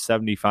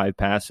 175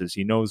 passes.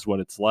 He knows what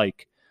it's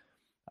like.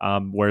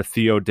 Where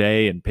Theo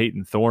Day and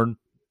Peyton Thorne,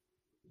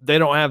 they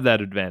don't have that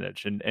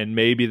advantage, and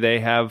maybe they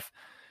have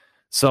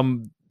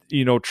some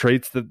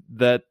traits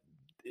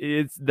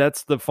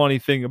that's the funny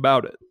thing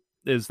about it,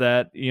 is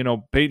that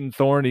Peyton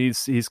Thorne,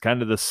 he's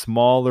kind of the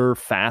smaller,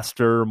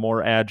 faster,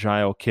 more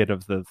agile kid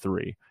of the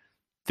three.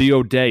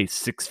 Theo Day,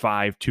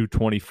 6'5",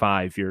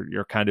 225,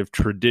 your kind of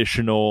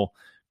traditional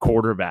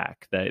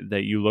quarterback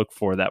that you look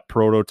for, that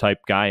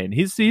prototype guy, and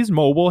he's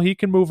mobile. He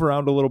can move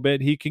around a little bit.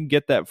 He can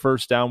get that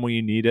first down when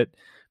you need it.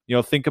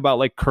 Think about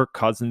like Kirk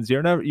Cousins.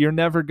 You're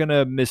never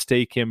gonna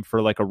mistake him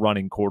for like a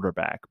running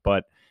quarterback,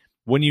 but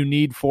when you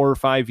need 4 or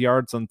 5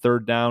 yards on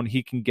 3rd down,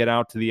 he can get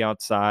out to the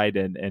outside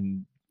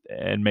and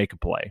make a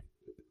play.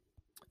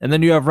 And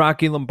then you have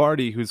Rocky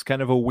Lombardi, who's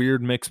kind of a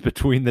weird mix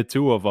between the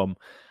two of them.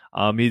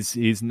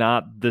 He's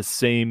not the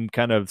same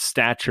kind of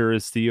stature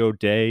as Theo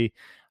Day.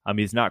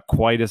 He's not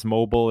quite as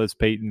mobile as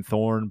Peyton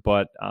Thorne,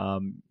 but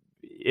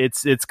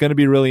it's going to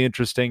be really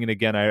interesting. And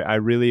again, I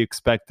really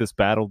expect this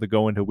battle to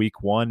go into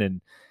week 1,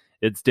 and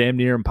it's damn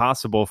near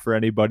impossible for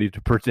anybody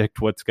to predict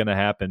what's going to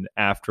happen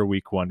after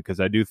week 1, because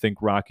I do think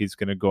Rocky's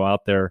going to go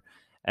out there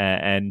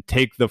and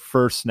take the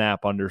first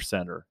snap under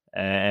center.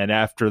 And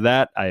after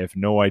that, I have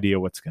no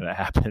idea what's going to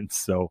happen.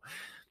 So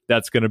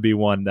that's going to be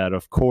one that,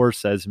 of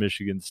course, as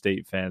Michigan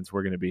State fans,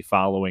 we're going to be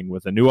following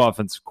with a new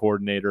offensive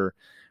coordinator.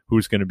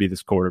 Who's going to be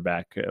this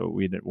quarterback?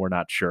 We're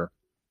not sure.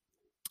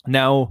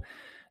 Now,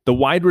 the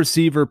wide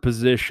receiver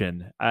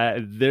position,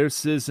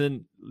 this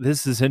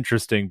is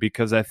interesting,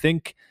 because I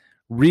think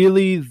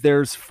really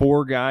there's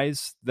 4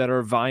 guys that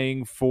are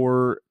vying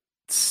for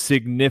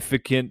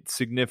significant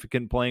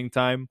playing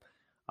time.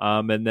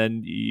 And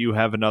then you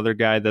have another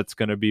guy that's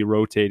going to be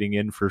rotating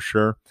in for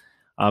sure.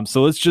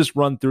 So let's just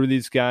run through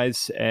these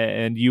guys.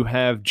 And you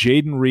have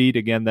Jaden Reed,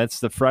 again,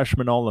 that's the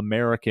freshman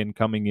All-American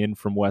coming in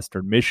from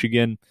Western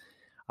Michigan.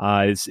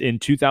 Is in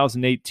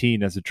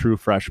 2018 as a true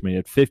freshman. He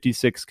had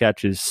 56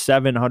 catches,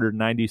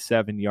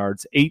 797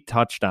 yards, 8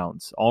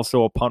 touchdowns,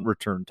 also a punt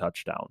return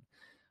touchdown.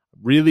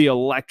 Really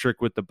electric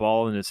with the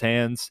ball in his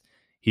hands.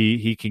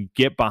 He can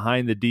get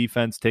behind the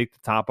defense, take the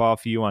top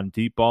off you on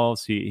deep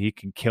balls. He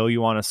can kill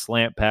you on a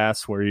slant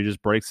pass where he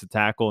just breaks the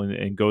tackle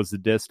and goes the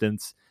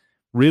distance.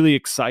 really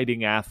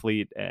exciting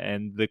athlete.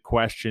 And the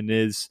question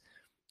is,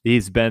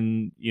 he's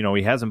been,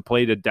 he hasn't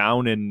played a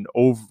down in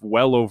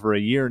well over a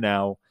year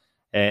now,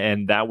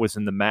 and that was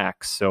in the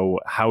max. So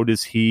how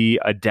does he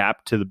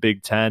adapt to the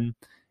Big Ten?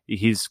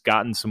 He's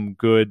gotten some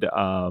good,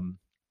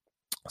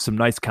 some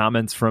nice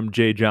comments from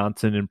Jay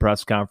Johnson in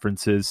press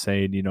conferences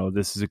saying,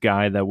 this is a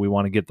guy that we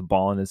want to get the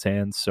ball in his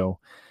hands. So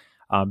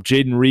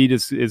Jayden Reed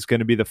is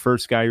going to be the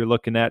first guy you're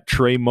looking at.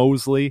 Trey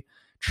Mosley,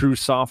 true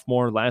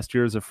sophomore, last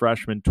year as a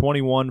freshman,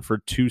 21 for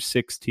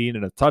 216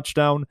 and a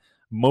touchdown.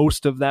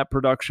 Most of that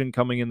production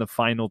coming in the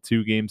final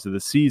 2 games of the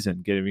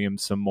season, giving him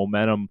some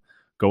momentum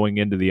going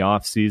into the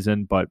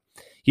offseason. But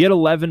he had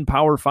 11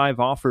 Power 5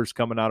 offers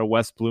coming out of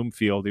West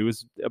Bloomfield. He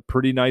was a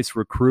pretty nice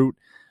recruit.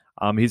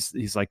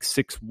 He's like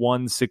 6'1",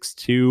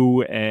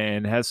 6'2",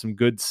 and has some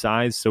good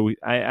size. So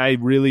I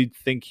really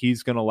think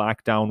he's going to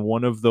lock down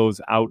one of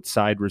those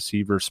outside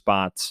receiver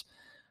spots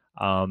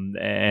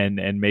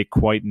and make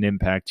quite an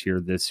impact here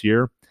this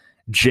year.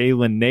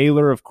 Jalen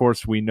Nailor, of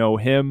course, we know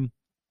him.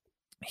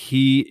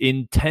 He,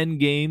 in 10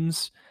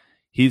 games,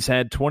 he's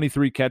had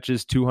 23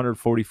 catches,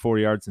 244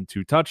 yards, and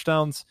 2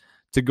 touchdowns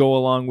to go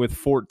along with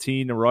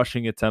 14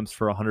 rushing attempts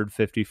for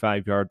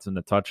 155 yards and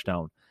a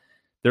touchdown.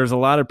 There's a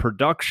lot of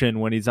production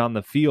when he's on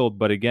the field,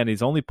 but again,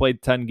 he's only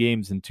played 10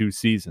 games in 2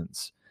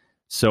 seasons.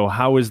 So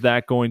how is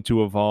that going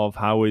to evolve?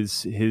 How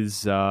is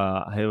his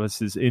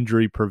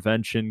injury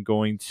prevention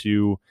going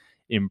to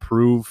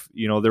improve?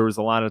 There was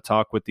a lot of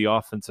talk with the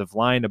offensive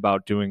line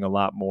about doing a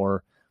lot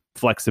more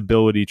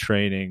flexibility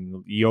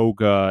training,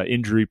 yoga,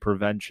 injury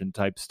prevention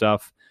type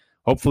stuff.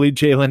 Hopefully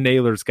Jalen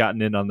Nailor's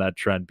gotten in on that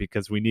trend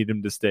because we need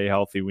him to stay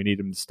healthy. We need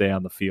him to stay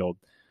on the field.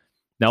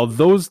 Now,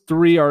 those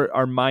 3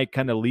 are my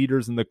kind of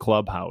leaders in the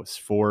clubhouse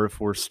for if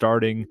we're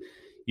starting,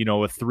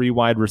 a 3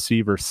 wide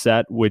receiver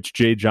set, which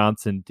Jay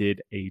Johnson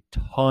did a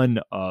ton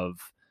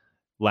of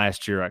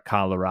last year at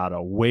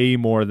Colorado, way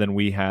more than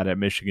we had at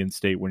Michigan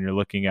State when you're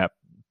looking at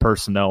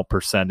personnel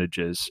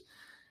percentages.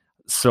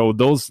 So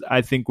those,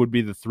 I think, would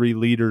be the 3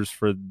 leaders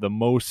for the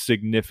most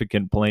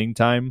significant playing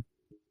time.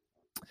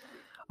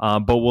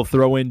 But we'll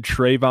throw in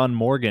Trayvon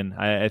Morgan.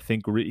 I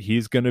think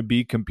he's going to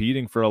be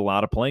competing for a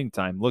lot of playing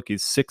time. Look,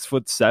 he's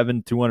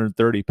 6'7",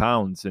 230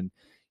 pounds. And,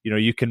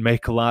 you can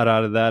make a lot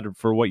out of that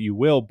for what you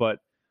will. But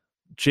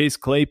Chase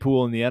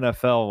Claypool in the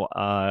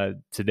NFL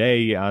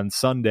today on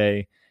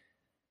Sunday,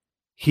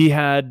 he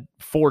had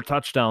 4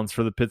 touchdowns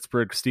for the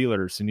Pittsburgh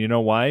Steelers. And you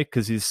know why?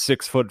 Because he's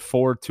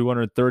 6'4",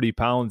 230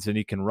 pounds, and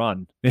he can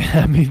run.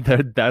 I mean,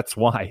 that's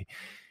why.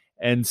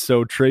 And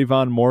so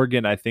Trayvon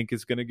Morgan, I think,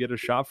 is going to get a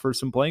shot for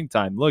some playing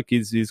time. Look,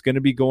 he's going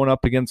to be going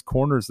up against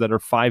corners that are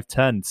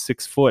 5'10",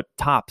 6 foot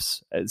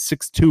tops,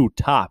 6'2"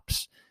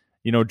 tops.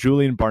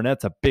 Julian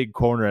Barnett's a big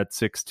corner at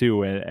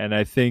 6'2", and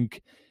I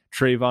think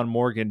Trayvon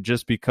Morgan,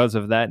 just because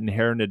of that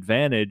inherent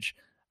advantage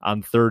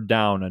on third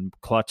down and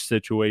clutch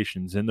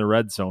situations in the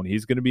red zone,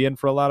 he's going to be in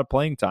for a lot of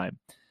playing time.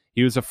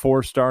 He was a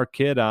 4-star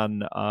kid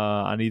on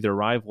either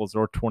Rivals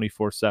or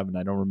 24/7.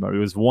 I don't remember. It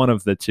was one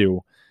of the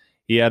 2.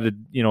 He had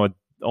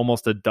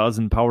almost a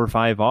dozen Power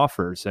 5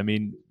 offers. I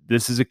mean,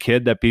 this is a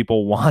kid that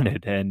people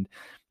wanted, and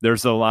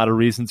there's a lot of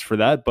reasons for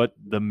that, but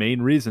the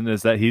main reason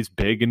is that he's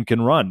big and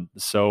can run.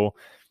 So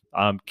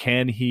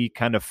can he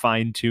kind of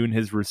fine-tune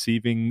his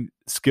receiving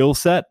skill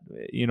set?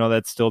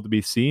 That's still to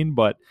be seen,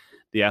 but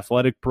the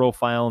athletic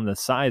profile and the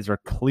size are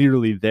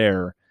clearly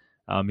there.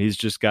 He's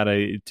just got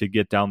to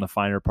get down the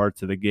finer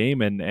parts of the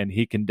game, and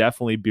he can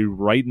definitely be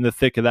right in the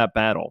thick of that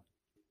battle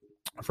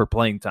for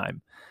playing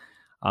time.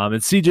 And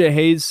CJ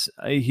Hayes,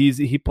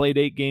 he played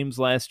 8 games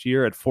last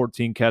year at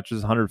 14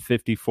 catches,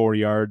 154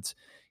 yards.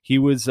 He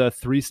was a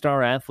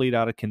 3-star athlete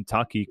out of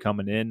Kentucky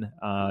coming in.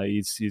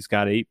 He's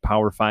got 8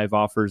 Power 5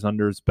 offers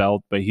under his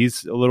belt, but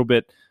he's a little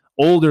bit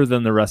older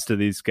than the rest of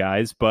these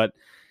guys. But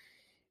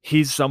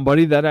he's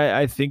somebody that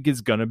I think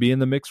is going to be in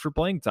the mix for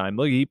playing time.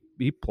 Look,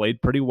 he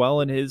played pretty well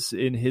in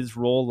his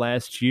role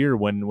last year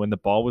when the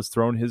ball was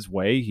thrown his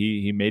way.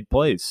 He made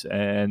plays,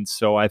 and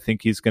so I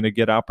think he's going to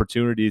get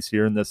opportunities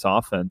here in this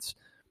offense.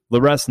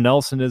 LaRes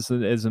Nelson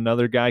is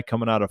another guy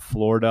coming out of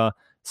Florida,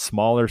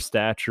 smaller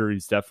stature.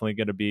 He's definitely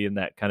going to be in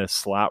that kind of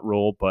slot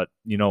role. But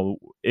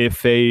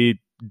if a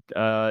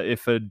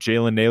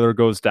Jalen Nailor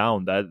goes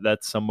down,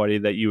 that's somebody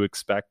that you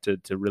expect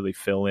to really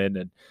fill in.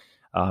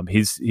 And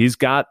he's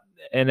got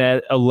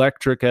an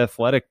electric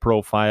athletic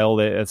profile,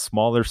 a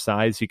smaller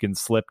size. He can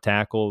slip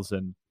tackles,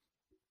 and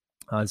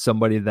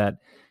somebody that,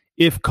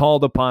 if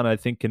called upon, I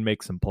think can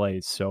make some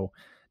plays. So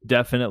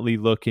definitely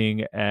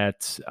looking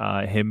at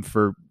him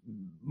for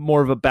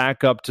more of a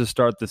backup to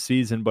start the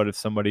season, but if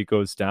somebody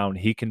goes down,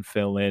 he can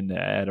fill in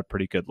at a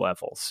pretty good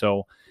level.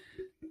 So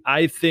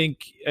I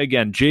think,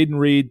 again, Jayden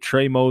Reed,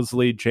 Trey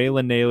Mosley,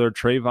 Jalen Nailor,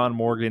 Trayvon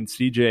Morgan,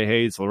 CJ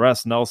Hayes,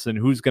 LaRes Nelson,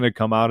 who's going to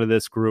come out of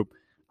this group?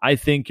 I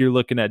think you're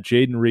looking at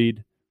Jayden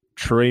Reed,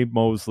 Trey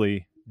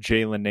Mosley,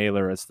 Jalen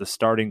Nailor as the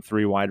starting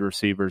 3 wide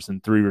receivers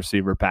and 3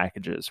 receiver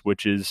packages,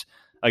 which is,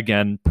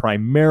 again,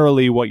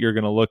 primarily what you're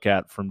going to look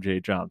at from Jay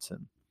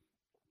Johnson.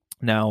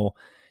 Now,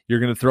 you're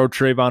going to throw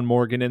Trayvon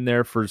Morgan in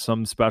there for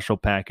some special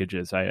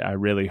packages. I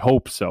really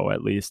hope so,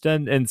 at least.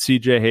 And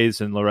CJ Hayes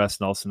and Laress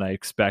Nelson, I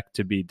expect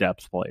to be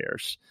depth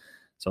players.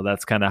 So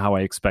that's kind of how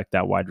I expect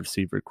that wide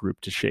receiver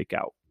group to shake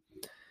out.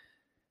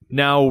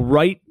 Now,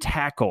 right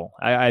tackle.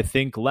 I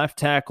think left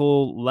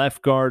tackle,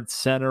 left guard,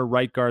 center,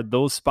 right guard,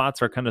 those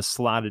spots are kind of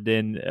slotted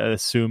in,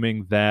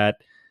 assuming that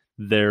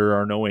there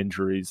are no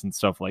injuries and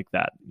stuff like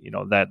that.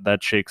 That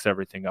shakes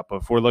everything up.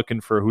 If we're looking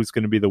for who's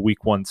going to be the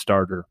week 1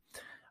 starter,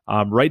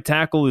 right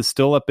tackle is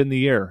still up in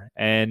the air.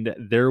 And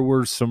there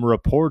were some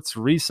reports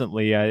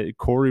recently.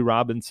 Corey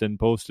Robinson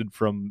posted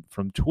from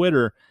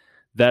Twitter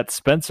that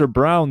Spencer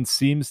Brown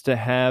seems to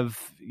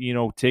have,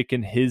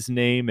 taken his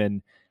name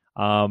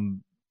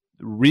and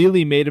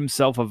really made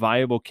himself a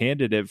viable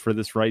candidate for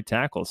this right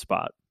tackle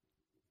spot.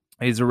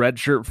 He's a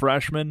redshirt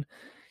freshman.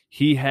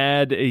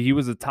 He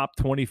was a top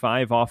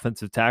 25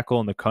 offensive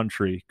tackle in the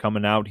country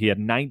coming out. He had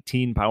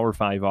 19 Power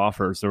 5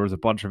 offers. There was a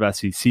bunch of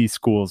SEC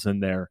schools in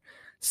there.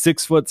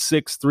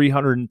 6'6",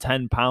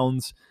 310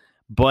 pounds,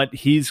 but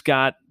he's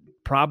got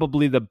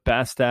probably the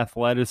best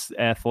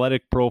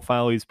athletic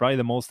profile. He's probably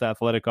the most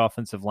athletic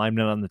offensive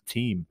lineman on the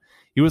team.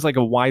 He was like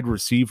a wide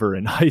receiver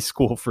in high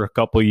school for a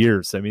couple of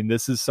years. I mean,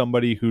 this is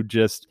somebody who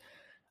just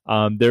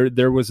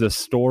there was a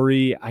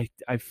story.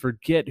 I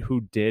forget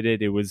who did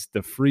it. It was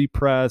the Free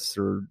Press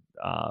or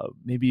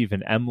maybe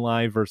even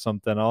MLive or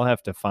something. I'll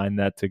have to find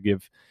that to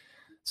give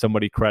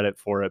somebody credit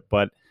for it.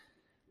 But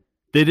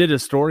they did a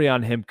story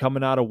on him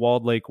coming out of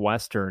Walled Lake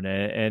Western,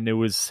 and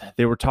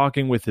they were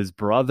talking with his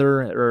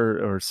brother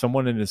or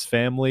someone in his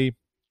family.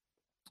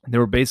 They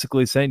were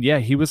basically saying, yeah,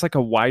 he was like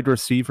a wide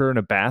receiver and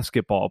a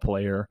basketball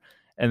player,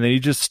 and then he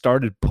just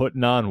started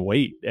putting on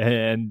weight.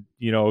 And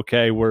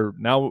okay, we're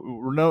no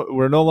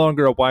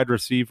longer a wide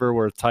receiver,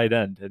 we're a tight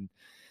end, and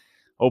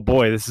oh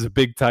boy, this is a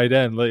big tight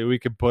end. We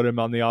could put him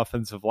on the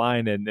offensive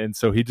line, and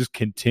so he just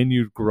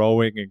continued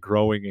growing and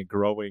growing and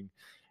growing.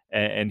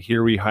 And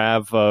here we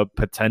have a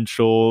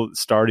potential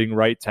starting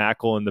right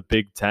tackle in the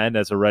Big Ten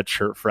as a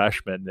redshirt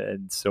freshman.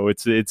 And so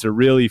it's a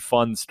really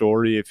fun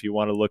story if you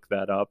want to look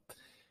that up.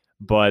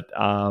 But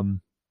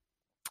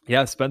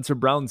Spencer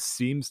Brown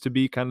seems to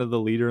be kind of the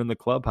leader in the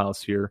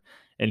clubhouse here,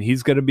 and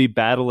he's going to be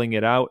battling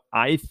it out,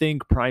 I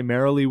think,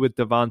 primarily with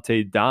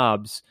Devontae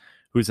Dobbs,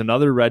 who's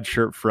another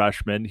redshirt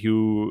freshman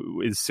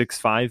who is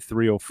 6'5",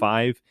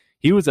 305.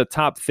 He was a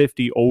top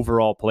 50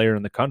 overall player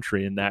in the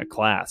country in that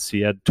class.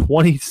 He had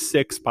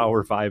 26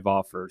 Power 5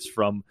 offers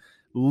from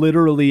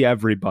literally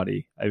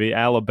everybody. I mean,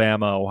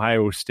 Alabama,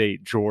 Ohio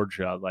State,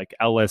 Georgia, like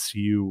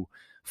LSU,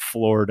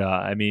 Florida.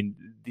 I mean,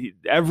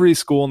 every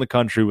school in the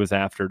country was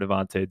after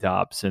Devontae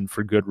Dobbs, and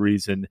for good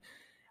reason.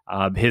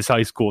 His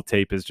high school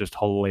tape is just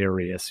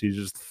hilarious. He's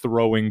just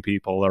throwing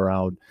people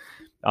around.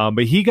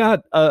 But he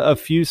got a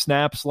few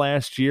snaps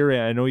last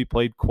year. I know he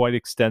played quite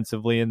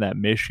extensively in that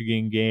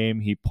Michigan game.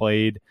 He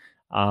played,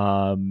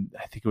 I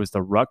think it was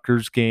the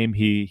Rutgers game.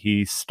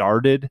 He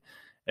started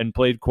and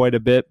played quite a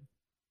bit.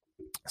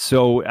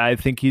 So I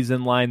think he's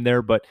in line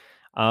there. But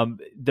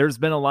there's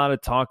been a lot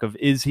of talk of,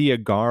 is he a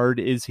guard?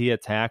 Is he a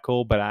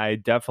tackle? But I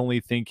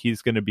definitely think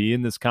he's going to be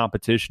in this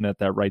competition at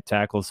that right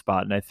tackle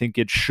spot. And I think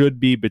it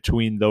should be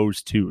between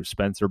those two,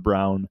 Spencer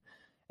Brown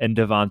and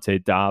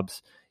Devontae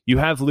Dobbs. You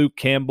have Luke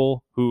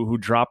Campbell, who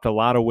dropped a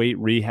lot of weight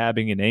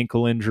rehabbing an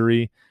ankle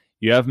injury.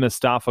 You have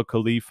Mustafa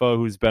Khalifa,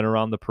 who's been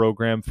around the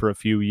program for a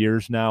few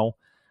years now.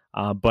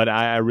 But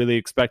I really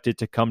expect it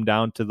to come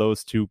down to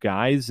those two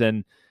guys.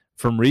 And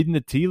from reading the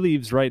tea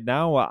leaves right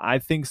now, I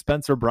think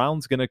Spencer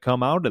Brown's going to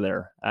come out of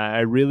there. I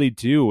really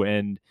do.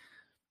 And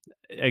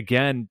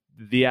again,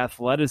 the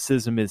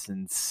athleticism is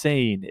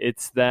insane.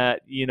 It's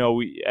that,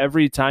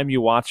 every time you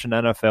watch an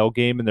NFL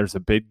game and there's a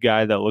big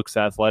guy that looks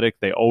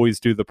athletic, they always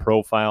do the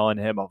profile on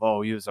him of,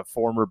 oh, he was a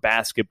former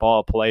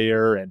basketball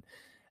player and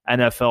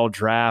NFL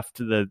draft.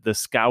 The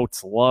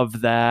scouts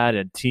love that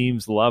and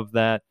teams love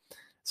that.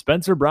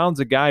 Spencer Brown's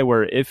a guy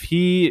where if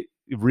he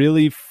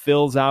really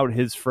fills out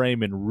his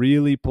frame and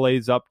really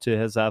plays up to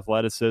his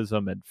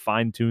athleticism and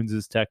fine-tunes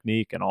his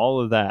technique and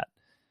all of that,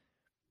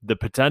 the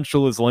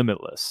potential is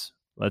limitless.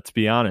 Let's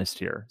be honest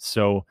here.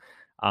 So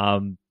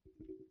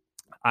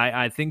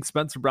I think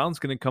Spencer Brown's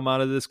going to come out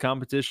of this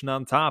competition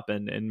on top,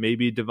 and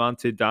maybe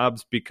Devontae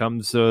Dobbs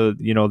becomes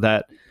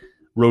that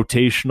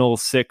rotational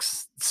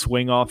 6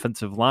 swing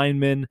offensive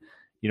lineman.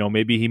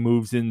 Maybe he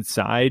moves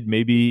inside.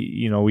 Maybe,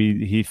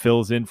 he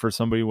fills in for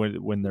somebody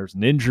when there's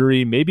an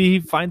injury. Maybe he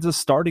finds a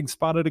starting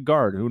spot at a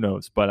guard. Who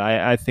knows? But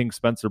I think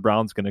Spencer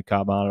Brown's going to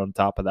come out on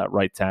top of that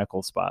right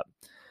tackle spot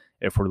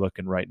if we're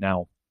looking right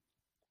now.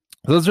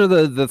 Those are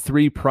the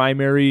 3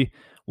 primary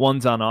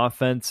ones on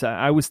offense.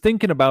 I was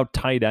thinking about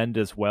tight end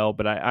as well,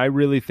 but I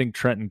really think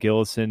Trenton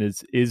Gillison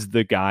is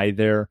the guy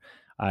there.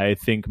 I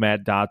think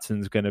Matt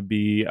Dotson's going to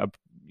be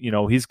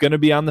he's going to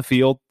be on the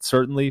field,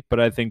 certainly, but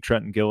I think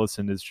Trenton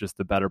Gillison is just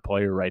the better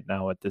player right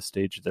now at this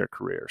stage of their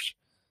careers.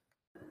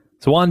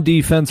 So on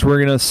defense, we're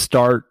going to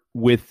start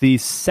with the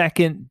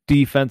second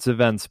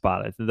defensive end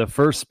spot. The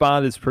first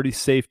spot is pretty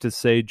safe to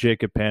say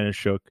Jacob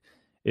Panasiuk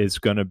is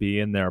going to be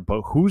in there,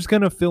 but who's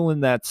going to fill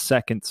in that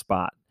second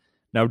spot?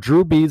 Now,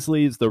 Drew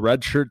Beasley is the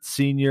redshirt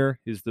senior.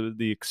 He's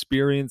the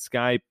experienced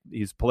guy.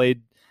 He's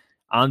played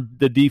on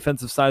the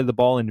defensive side of the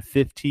ball in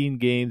 15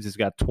 games. He's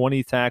got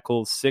 20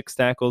 tackles, 6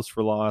 tackles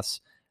for loss,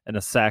 and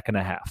a sack and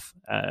a half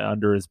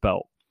under his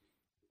belt.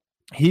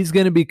 He's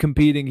going to be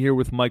competing here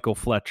with Michael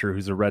Fletcher,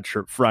 who's a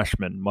redshirt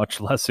freshman,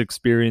 much less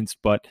experienced,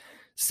 but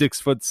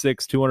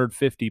 6'6",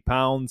 250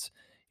 pounds.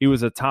 He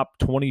was a top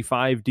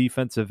 25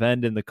 defensive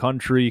end in the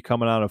country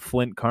coming out of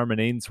Flint Carman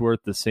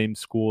Ainsworth, the same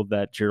school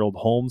that Gerald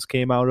Holmes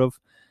came out of.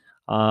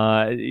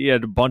 He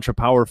had a bunch of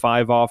Power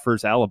 5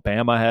 offers.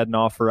 Alabama had an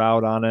offer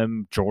out on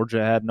him.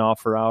 Georgia had an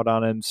offer out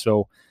on him.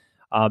 So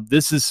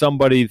this is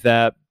somebody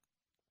that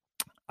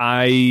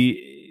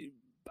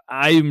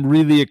I'm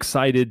really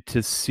excited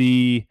to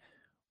see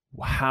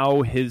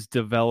how his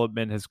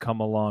development has come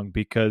along,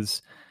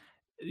 because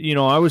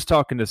I was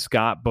talking to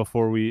Scott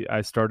before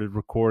I started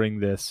recording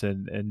this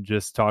and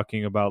just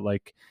talking about,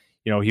 like,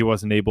 he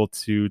wasn't able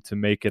to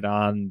make it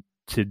on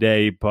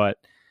today, but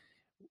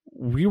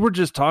we were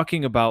just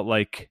talking about,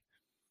 like,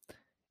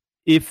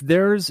 if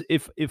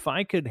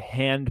I could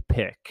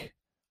handpick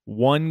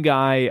one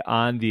guy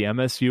on the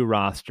MSU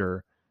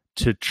roster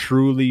to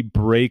truly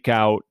break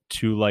out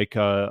to like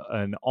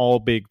an all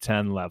Big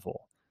Ten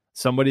level,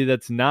 somebody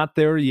that's not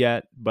there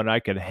yet, but I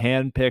could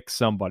handpick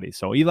somebody.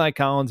 So Eli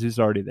Collins is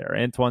already there.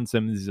 Antoine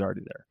Simmons is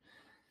already there.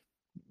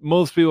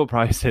 Most people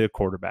probably say the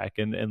quarterback,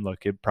 and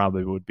look, it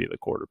probably would be the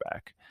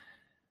quarterback.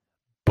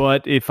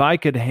 But if I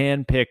could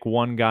handpick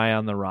one guy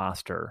on the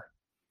roster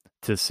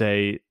to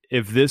say,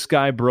 if this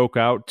guy broke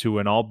out to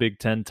an all Big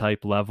Ten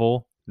type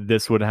level,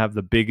 this would have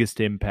the biggest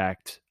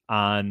impact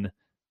on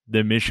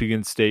the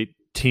Michigan State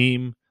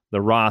team,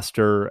 the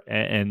roster,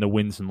 and the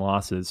wins and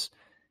losses,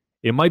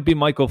 it might be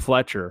Michael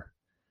Fletcher.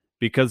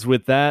 Because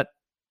with that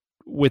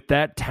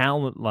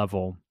talent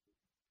level,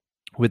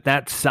 with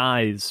that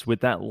size,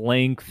 with that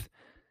length,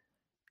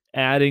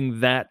 adding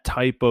that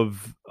type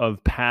of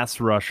pass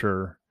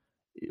rusher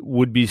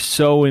would be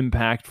so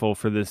impactful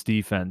for this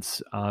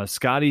defense.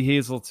 Scotty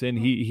Hazelton,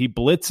 he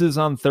blitzes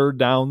on third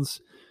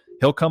downs.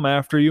 He'll come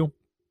after you.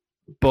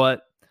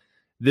 But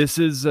this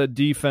is a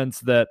defense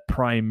that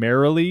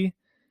primarily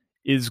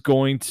is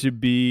going to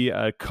be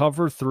a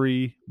cover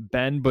 3,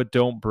 bend but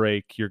don't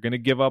break. You're going to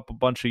give up a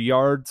bunch of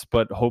yards,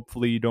 but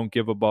hopefully you don't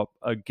give up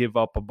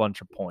a bunch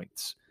of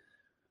points.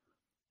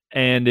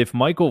 And if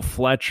Michael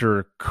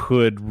Fletcher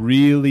could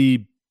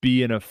really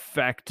be an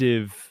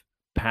effective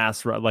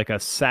pass, like a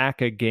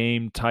sack a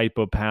game type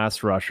of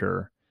pass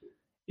rusher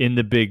in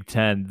the Big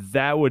Ten,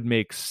 that would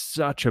make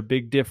such a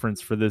big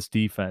difference for this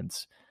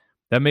defense.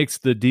 That makes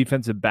the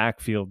defensive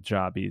backfield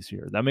job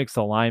easier. That makes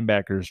the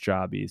linebackers'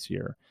 job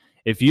easier.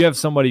 If you have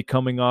somebody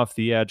coming off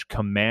the edge,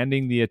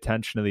 commanding the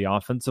attention of the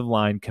offensive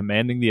line,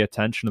 commanding the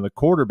attention of the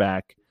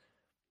quarterback,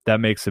 that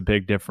makes a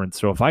big difference.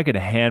 So if I could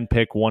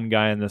handpick one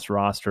guy on this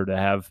roster to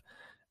have,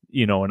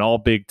 an all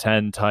Big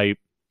Ten type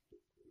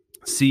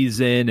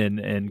season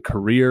and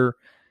career,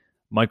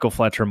 Michael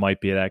Fletcher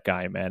might be that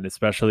guy, man,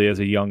 especially as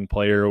a young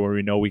player where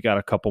we know we got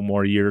a couple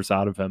more years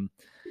out of him.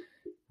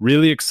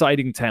 Really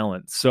exciting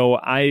talent. So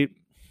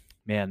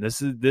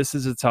this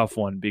is a tough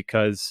one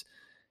because,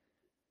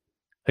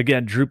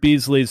 again, Drew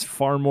Beasley's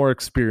far more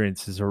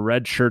experience. He's a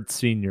redshirt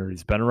senior.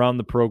 He's been around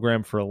the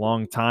program for a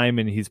long time,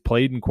 and he's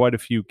played in quite a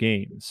few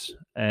games.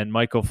 And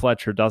Michael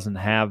Fletcher doesn't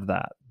have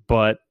that.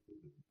 But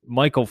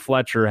Michael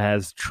Fletcher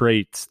has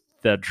traits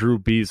that Drew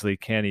Beasley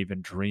can't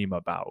even dream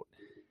about.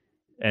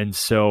 And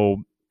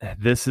so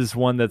this is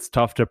one that's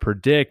tough to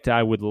predict.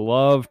 I would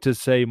love to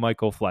say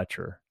Michael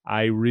Fletcher.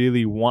 I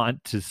really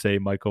want to say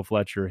Michael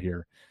Fletcher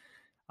here.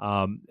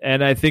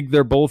 And I think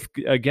they're both,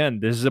 again,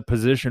 this is a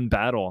position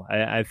battle.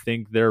 I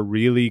think they're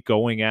really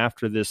going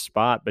after this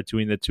spot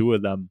between the two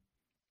of them.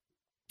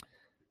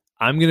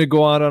 I'm going to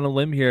go out on a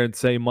limb here and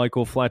say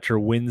Michael Fletcher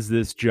wins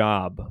this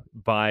job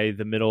by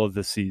the middle of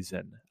the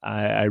season.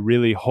 I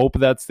really hope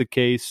that's the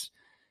case.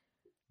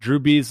 Drew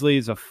Beasley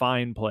is a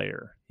fine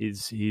player.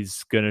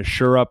 He's going to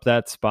shore up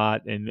that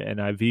spot,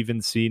 and I've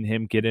even seen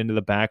him get into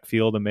the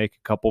backfield and make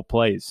a couple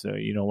plays. So,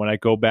 when I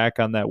go back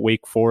on that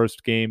Wake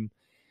Forest game,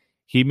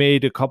 he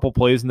made a couple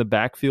plays in the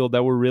backfield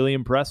that were really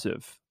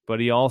impressive,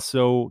 but he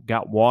also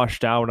got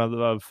washed out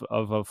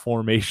of a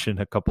formation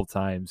a couple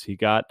times. He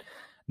got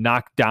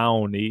knocked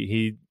down.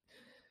 He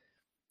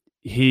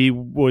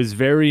was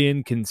very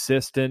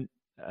inconsistent,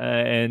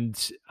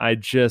 and I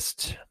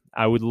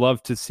would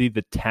love to see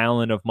the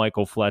talent of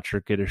Michael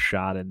Fletcher get a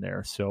shot in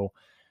there. So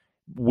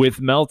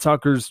with Mel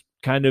Tucker's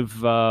kind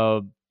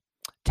of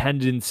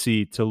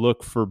tendency to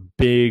look for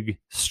big,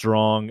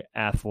 strong,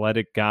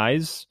 athletic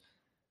guys,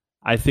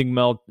 I think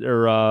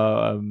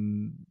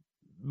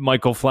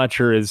Michael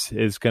Fletcher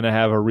is going to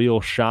have a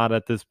real shot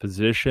at this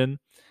position.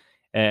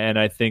 And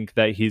I think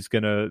that he's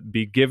going to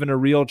be given a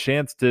real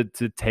chance to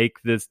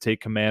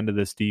take command of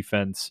this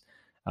defense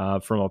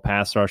from a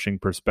pass rushing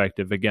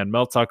perspective. Again,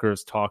 Mel Tucker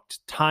has talked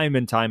time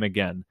and time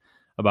again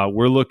about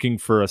we're looking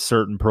for a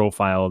certain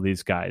profile of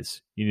these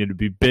guys. You need to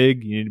be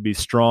big, you need to be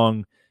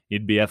strong, you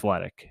need to be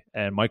athletic.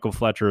 And Michael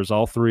Fletcher is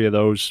all three of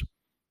those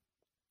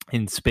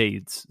in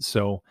spades.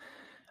 So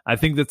I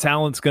think the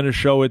talent's going to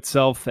show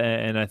itself,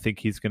 and I think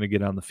he's going to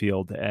get on the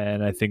field.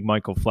 And I think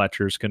Michael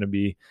Fletcher is going to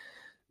be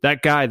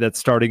that guy that's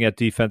starting at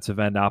defensive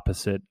end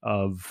opposite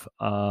of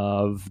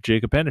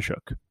Jacob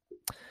Panasiuk.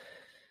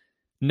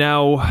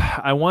 Now,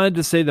 I wanted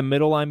to say the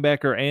middle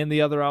linebacker and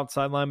the other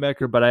outside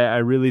linebacker, but I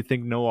really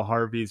think Noah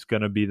Harvey is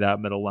going to be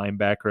that middle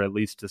linebacker, at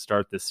least to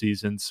start the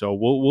season. So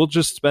we'll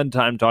just spend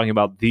time talking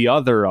about the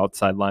other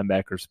outside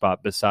linebacker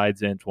spot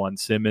besides Antjuan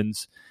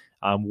Simmons.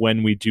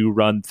 When we do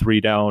run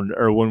three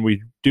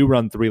linebackers,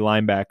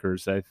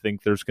 I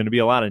think there's going to be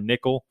a lot of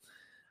nickel.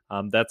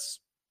 That's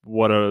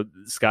what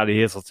Scotty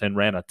Hazelton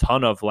ran a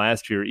ton of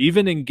last year.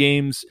 Even in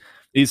games,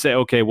 you say,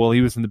 okay, well,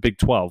 he was in the Big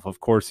 12. Of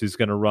course, he's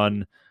going to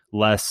run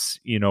less,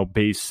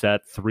 base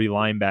set three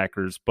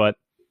linebackers. But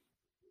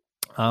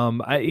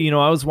I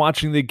was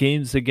watching the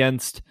games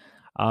against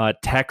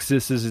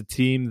Texas as a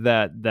team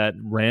that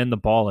ran the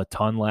ball a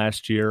ton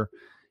last year.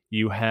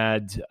 You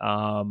had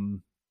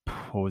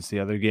what was the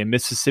other game?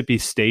 Mississippi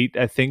State,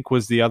 I think,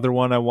 was the other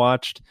one I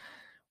watched.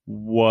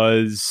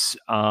 Was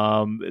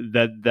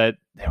that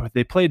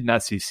they played an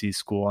SEC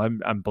school.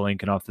 I'm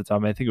blanking off the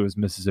top. I think it was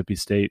Mississippi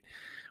State,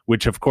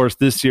 which of course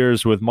this year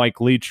is with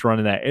Mike Leach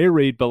running that air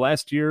raid. But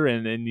last year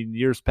and in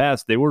years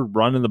past, they were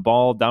running the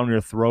ball down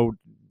your throat,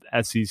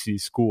 SEC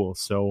school.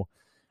 So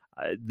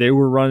they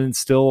were running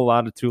still a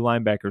lot of two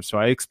linebackers. So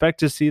I expect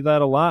to see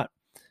that a lot.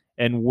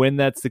 And when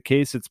that's the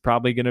case, it's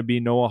probably going to be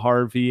Noah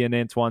Harvey and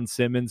Antjuan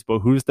Simmons. But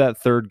who's that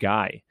third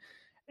guy?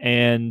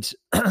 And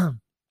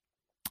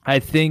I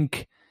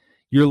think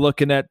you're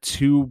looking at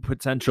two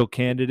potential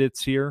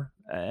candidates here,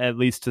 at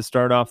least to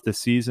start off the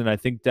season. I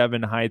think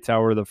Devin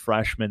Hightower, the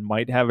freshman,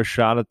 might have a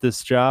shot at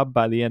this job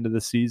by the end of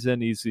the season.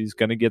 He's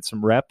going to get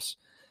some reps.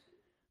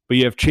 But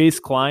you have Chase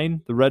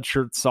Klein, the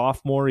redshirt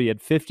sophomore. He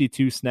had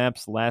 52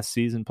 snaps last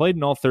season, played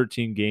in all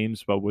 13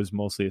 games, but was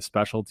mostly a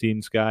special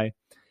teams guy.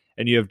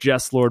 And you have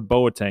Jess Lord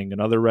Boateng,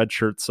 another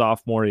redshirt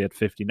sophomore. He had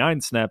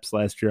 59 snaps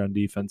last year on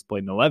defense,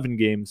 played in 11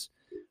 games,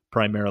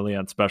 primarily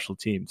on special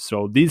teams.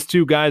 So these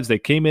two guys, they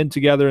came in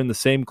together in the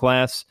same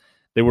class.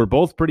 They were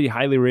both pretty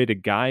highly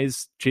rated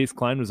guys. Chase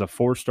Klein was a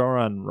 4-star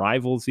on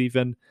Rivals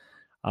even,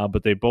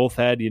 but they both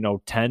had,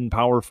 10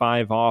 Power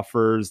 5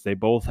 offers. They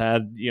both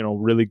had,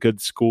 really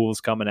good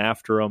schools coming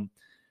after them.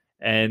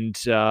 And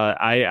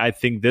I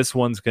think this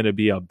one's going to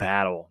be a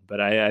battle, but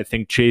I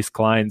think Chase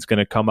Klein's going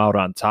to come out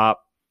on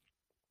top.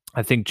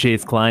 I think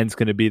Chase Klein's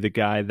going to be the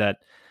guy that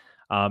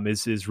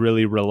is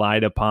really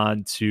relied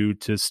upon to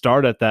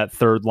start at that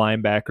third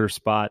linebacker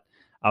spot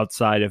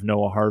outside of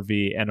Noah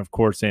Harvey and, of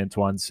course,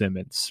 Antjuan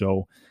Simmons.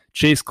 So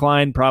Chase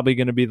Klein probably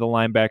going to be the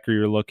linebacker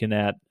you're looking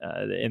at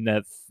in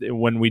that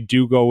when we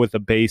do go with a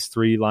base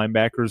three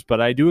linebackers. But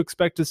I do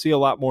expect to see a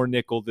lot more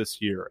nickel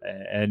this year.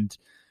 And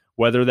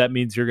whether that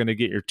means you're going to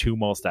get your two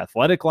most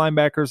athletic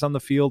linebackers on the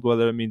field,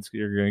 whether it means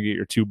you're going to get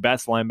your two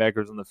best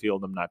linebackers on the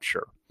field, I'm not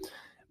sure.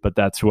 But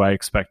that's who I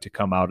expect to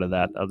come out of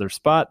that other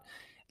spot.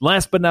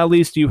 Last but not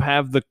least, you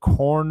have the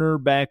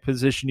cornerback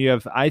position. You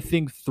have, I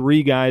think,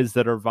 three guys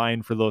that are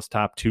vying for those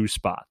top two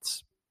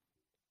spots.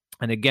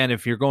 And again,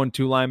 if you're going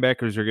two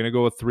linebackers, you're going to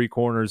go with three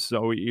corners.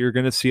 So you're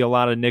going to see a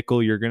lot of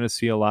nickel. You're going to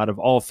see a lot of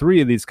all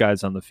three of these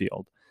guys on the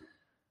field.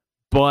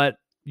 But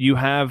you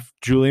have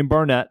Julian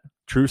Barnett,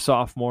 true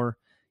sophomore.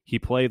 He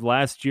played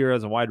last year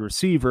as a wide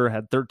receiver,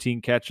 had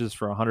 13 catches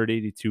for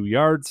 182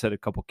 yards, had a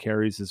couple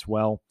carries as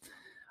well.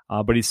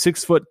 But he's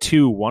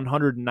 6'2",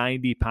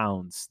 190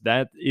 pounds.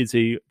 That is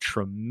a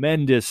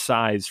tremendous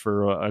size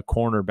for a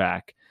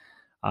cornerback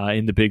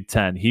in the Big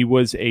Ten. He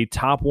was a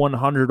top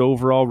 100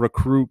 overall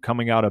recruit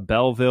coming out of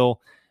Belleville.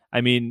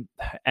 I mean,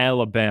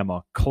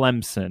 Alabama,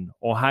 Clemson,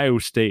 Ohio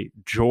State,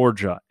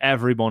 Georgia,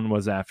 everyone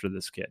was after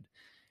this kid.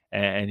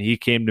 And he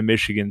came to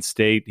Michigan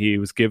State. He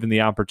was given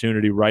the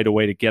opportunity right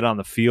away to get on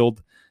the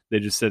field. They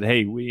just said,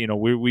 hey,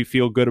 we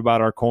feel good about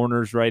our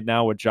corners right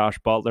now with Josh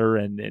Butler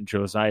and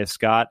Josiah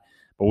Scott.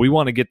 But we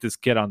want to get this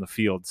kid on the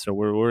field. So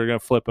we're going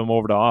to flip him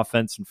over to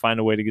offense and find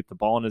a way to get the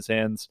ball in his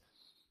hands.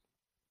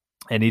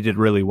 And he did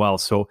really well.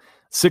 So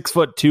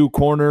 6'2"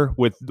 corner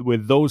with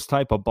those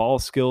type of ball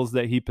skills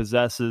that he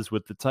possesses,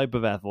 with the type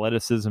of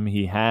athleticism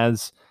he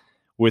has,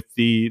 with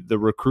the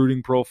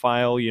recruiting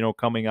profile,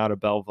 coming out of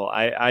Belleville.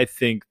 I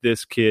think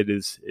this kid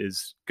is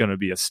going to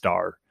be a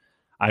star.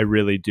 I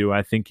really do.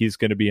 I think he's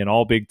going to be an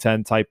all Big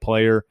Ten type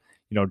player.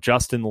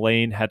 Justin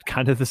Lane had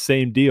kind of the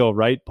same deal,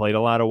 right? Played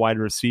a lot of wide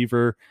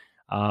receiver.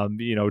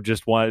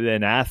 Just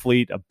an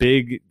athlete, a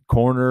big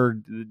corner,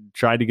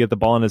 tried to get the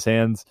ball in his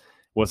hands,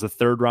 was a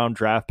third-round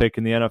draft pick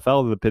in the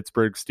NFL to the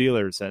Pittsburgh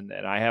Steelers. And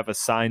I have a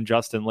signed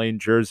Justin Lane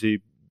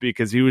jersey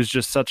because he was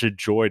just such a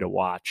joy to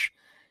watch.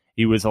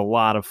 He was a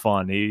lot of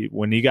fun.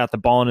 When he got the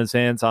ball in his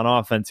hands on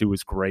offense, he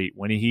was great.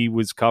 When he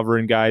was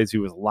covering guys, he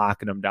was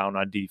locking them down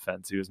on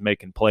defense. He was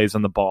making plays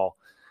on the ball.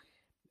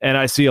 And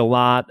I see a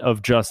lot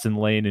of Justin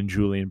Lane and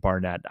Julian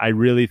Barnett. I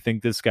really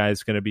think this guy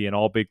is going to be an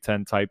all Big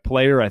Ten type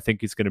player. I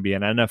think he's going to be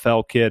an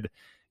NFL kid.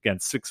 Again,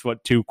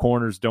 6'2"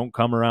 corners don't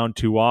come around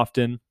too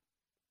often.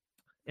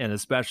 And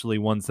especially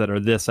ones that are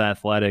this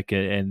athletic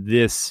and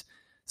this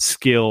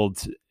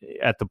skilled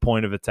at the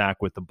point of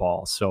attack with the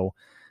ball. So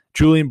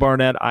Julian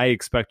Barnett, I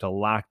expect to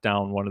lock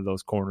down one of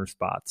those corner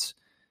spots.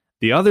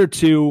 The other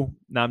two,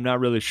 I'm not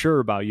really sure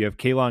about. You have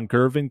Kalon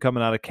Gervin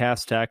coming out of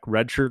Cass Tech,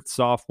 redshirt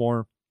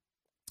sophomore.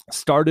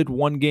 Started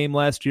one game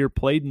last year,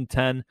 played in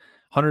 10,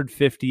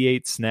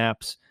 158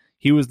 snaps.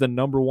 He was the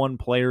number one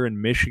player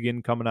in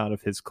Michigan coming out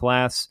of his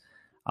class.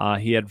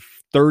 He had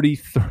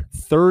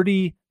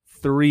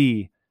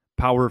 33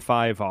 Power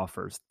 5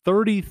 offers.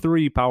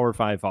 33 Power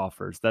 5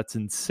 offers. That's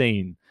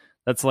insane.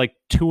 That's like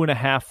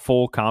 2.5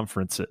 full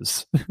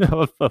conferences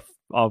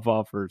of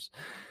offers.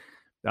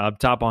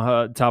 Top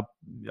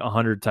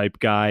 100 type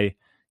guy.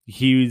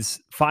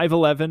 He's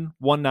 5'11",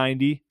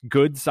 190,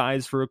 good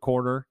size for a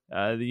corner.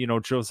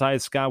 Josiah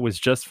Scott was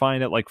just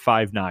fine at like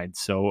 5'9",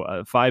 so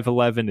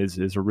 5'11"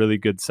 is a really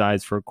good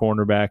size for a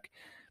cornerback.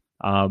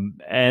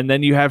 And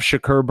then you have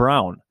Shakur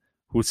Brown,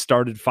 who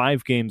started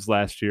 5 games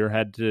last year,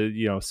 had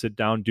to sit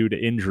down due to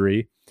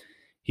injury.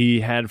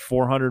 He had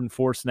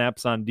 404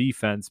 snaps on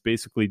defense,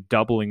 basically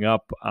doubling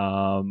up,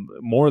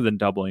 more than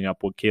doubling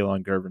up what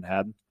Kalon Gervin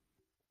had.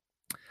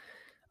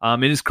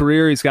 In his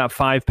career, he's got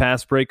 5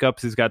 pass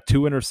breakups. He's got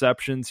 2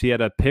 interceptions. He had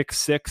a pick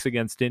 6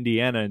 against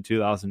Indiana in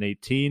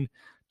 2018.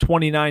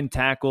 29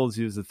 tackles.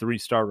 He was a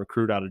 3-star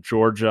recruit out of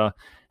Georgia.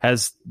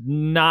 Has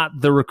not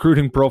the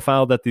recruiting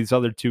profile that these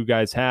other 2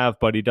 guys have,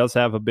 but he does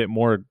have a bit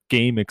more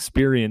game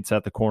experience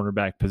at the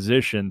cornerback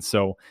position.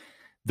 So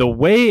the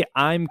way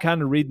I'm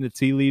kind of reading the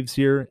tea leaves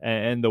here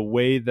and the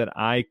way that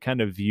I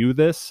kind of view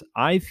this,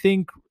 I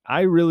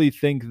really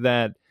think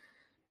that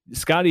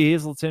Scotty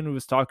Hazelton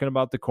was talking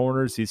about the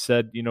corners. He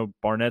said,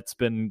 Barnett's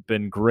been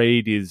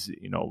great. He's,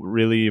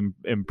 really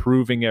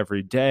improving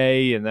every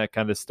day and that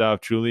kind of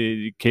stuff.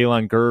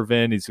 Kalon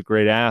Gervin, he's a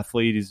great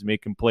athlete. He's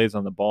making plays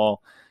on the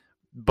ball.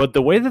 But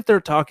the way that they're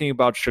talking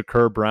about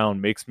Shakur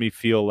Brown makes me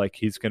feel like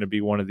he's going to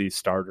be one of these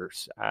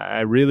starters.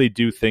 I really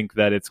do think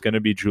that it's going to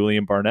be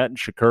Julian Barnett and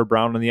Shakur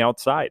Brown on the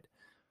outside.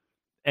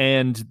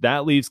 And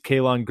that leaves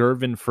Kalon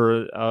Gervin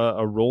for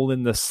a role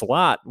in the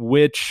slot,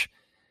 which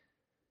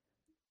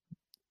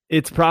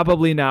it's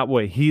probably not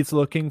what he's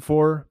looking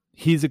for.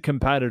 He's a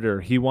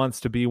competitor. He wants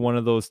to be one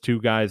of those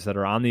 2 guys that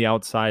are on the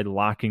outside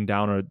locking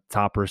down a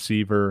top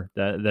receiver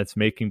that's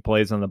making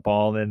plays on the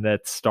ball and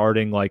that's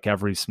starting like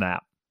every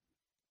snap.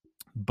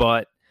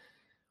 But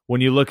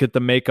when you look at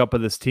the makeup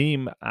of this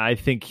team, I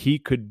think he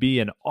could be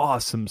an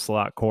awesome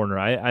slot corner.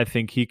 I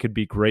think he could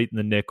be great in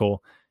the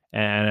nickel,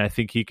 and I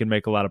think he can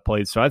make a lot of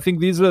plays. So I think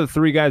these are the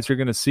 3 guys you're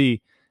going to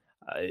see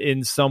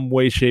in some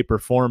way, shape, or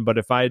form. But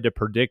if I had to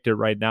predict it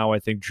right now, I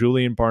think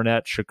Julian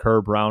Barnett,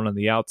 Shakur Brown on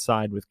the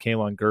outside with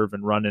Kalon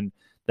Gervin running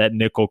that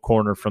nickel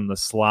corner from the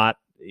slot,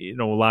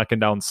 locking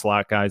down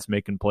slot guys,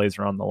 making plays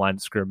around the line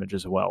of scrimmage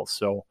as well.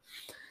 So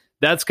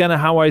that's kind of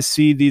how I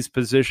see these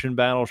position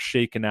battles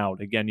shaking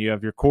out. Again, you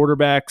have your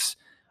quarterbacks.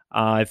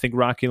 I think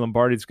Rocky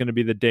Lombardi is going to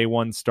be the day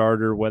 1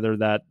 starter, whether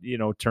that,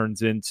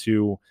 turns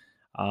into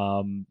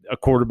a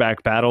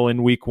quarterback battle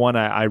in week 1.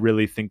 I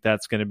really think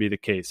that's going to be the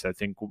case. I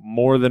think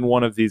more than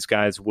one of these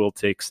guys will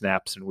take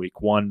snaps in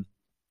week 1,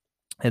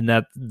 and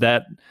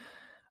that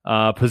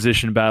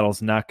position battle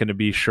is not going to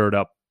be shored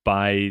up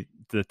by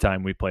the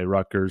time we play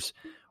Rutgers.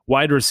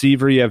 Wide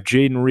receiver, you have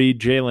Jaden Reed,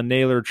 Jalen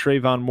Naylor,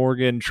 Trayvon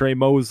Morgan, Trey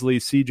Mosley,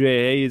 CJ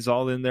Hayes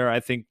all in there. I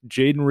think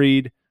Jaden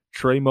Reed,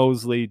 Trey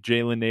Mosley,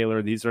 Jalen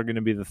Naylor, these are going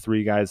to be the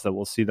 3 guys that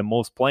will see the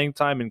most playing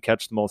time and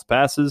catch the most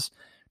passes.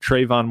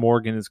 Trayvon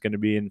Morgan is going to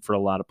be in for a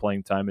lot of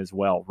playing time as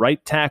well.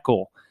 Right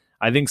tackle,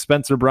 I think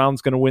Spencer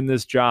Brown's going to win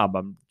this job.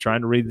 I'm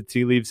trying to read the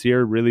tea leaves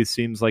here. It really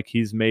seems like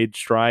he's made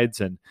strides,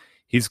 and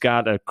he's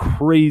got a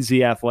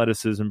crazy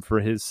athleticism for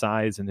his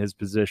size and his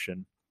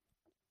position.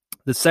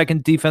 The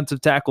second defensive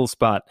tackle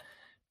spot,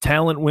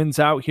 talent wins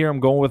out here.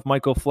 I'm going with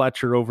Michael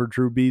Fletcher over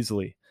Drew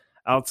Beasley.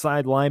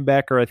 Outside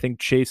linebacker, I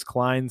think Chase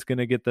Klein's going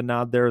to get the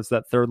nod there as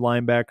that 3rd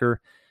linebacker.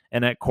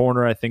 And at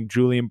corner, I think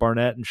Julian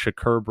Barnett and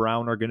Shakur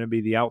Brown are going to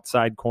be the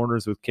outside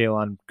corners with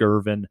Kalon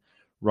Gervin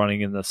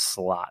running in the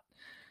slot.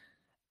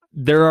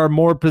 There are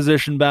more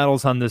position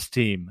battles on this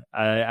team.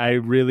 I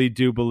really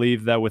do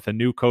believe that with a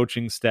new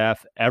coaching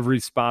staff, every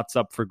spot's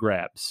up for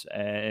grabs.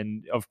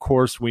 And, of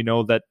course, we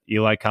know that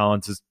Eli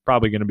Collins is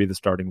probably going to be the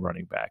starting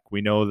running back. We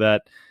know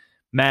that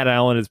Matt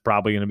Allen is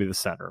probably going to be the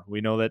center.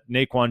 We know that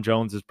Naquan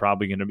Jones is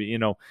probably going to be,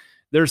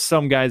 there's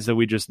some guys that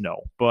we just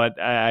know.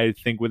 But I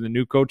think with the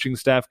new coaching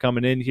staff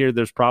coming in here,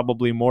 there's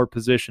probably more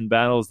position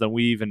battles than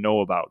we even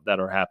know about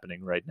that are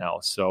happening right now.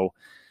 So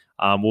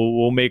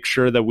we'll make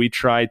sure that we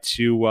try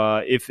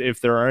to,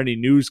 if there are any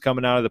news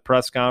coming out of the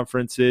press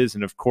conferences,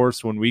 and of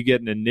course, when we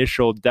get an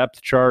initial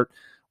depth chart,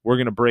 we're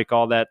going to break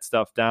all that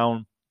stuff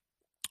down.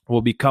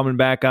 We'll be coming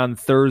back on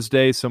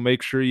Thursday, so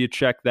make sure you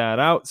check that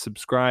out.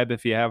 Subscribe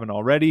if you haven't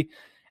already.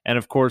 And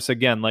of course,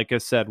 again, like I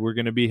said, we're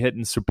going to be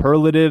hitting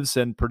superlatives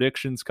and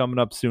predictions coming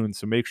up soon.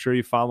 So make sure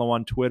you follow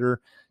on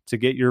Twitter to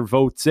get your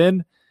votes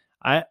in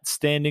at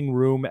Standing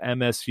Room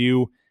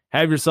MSU.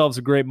 Have yourselves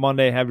a great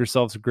Monday. Have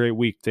yourselves a great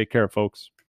week. Take care, folks.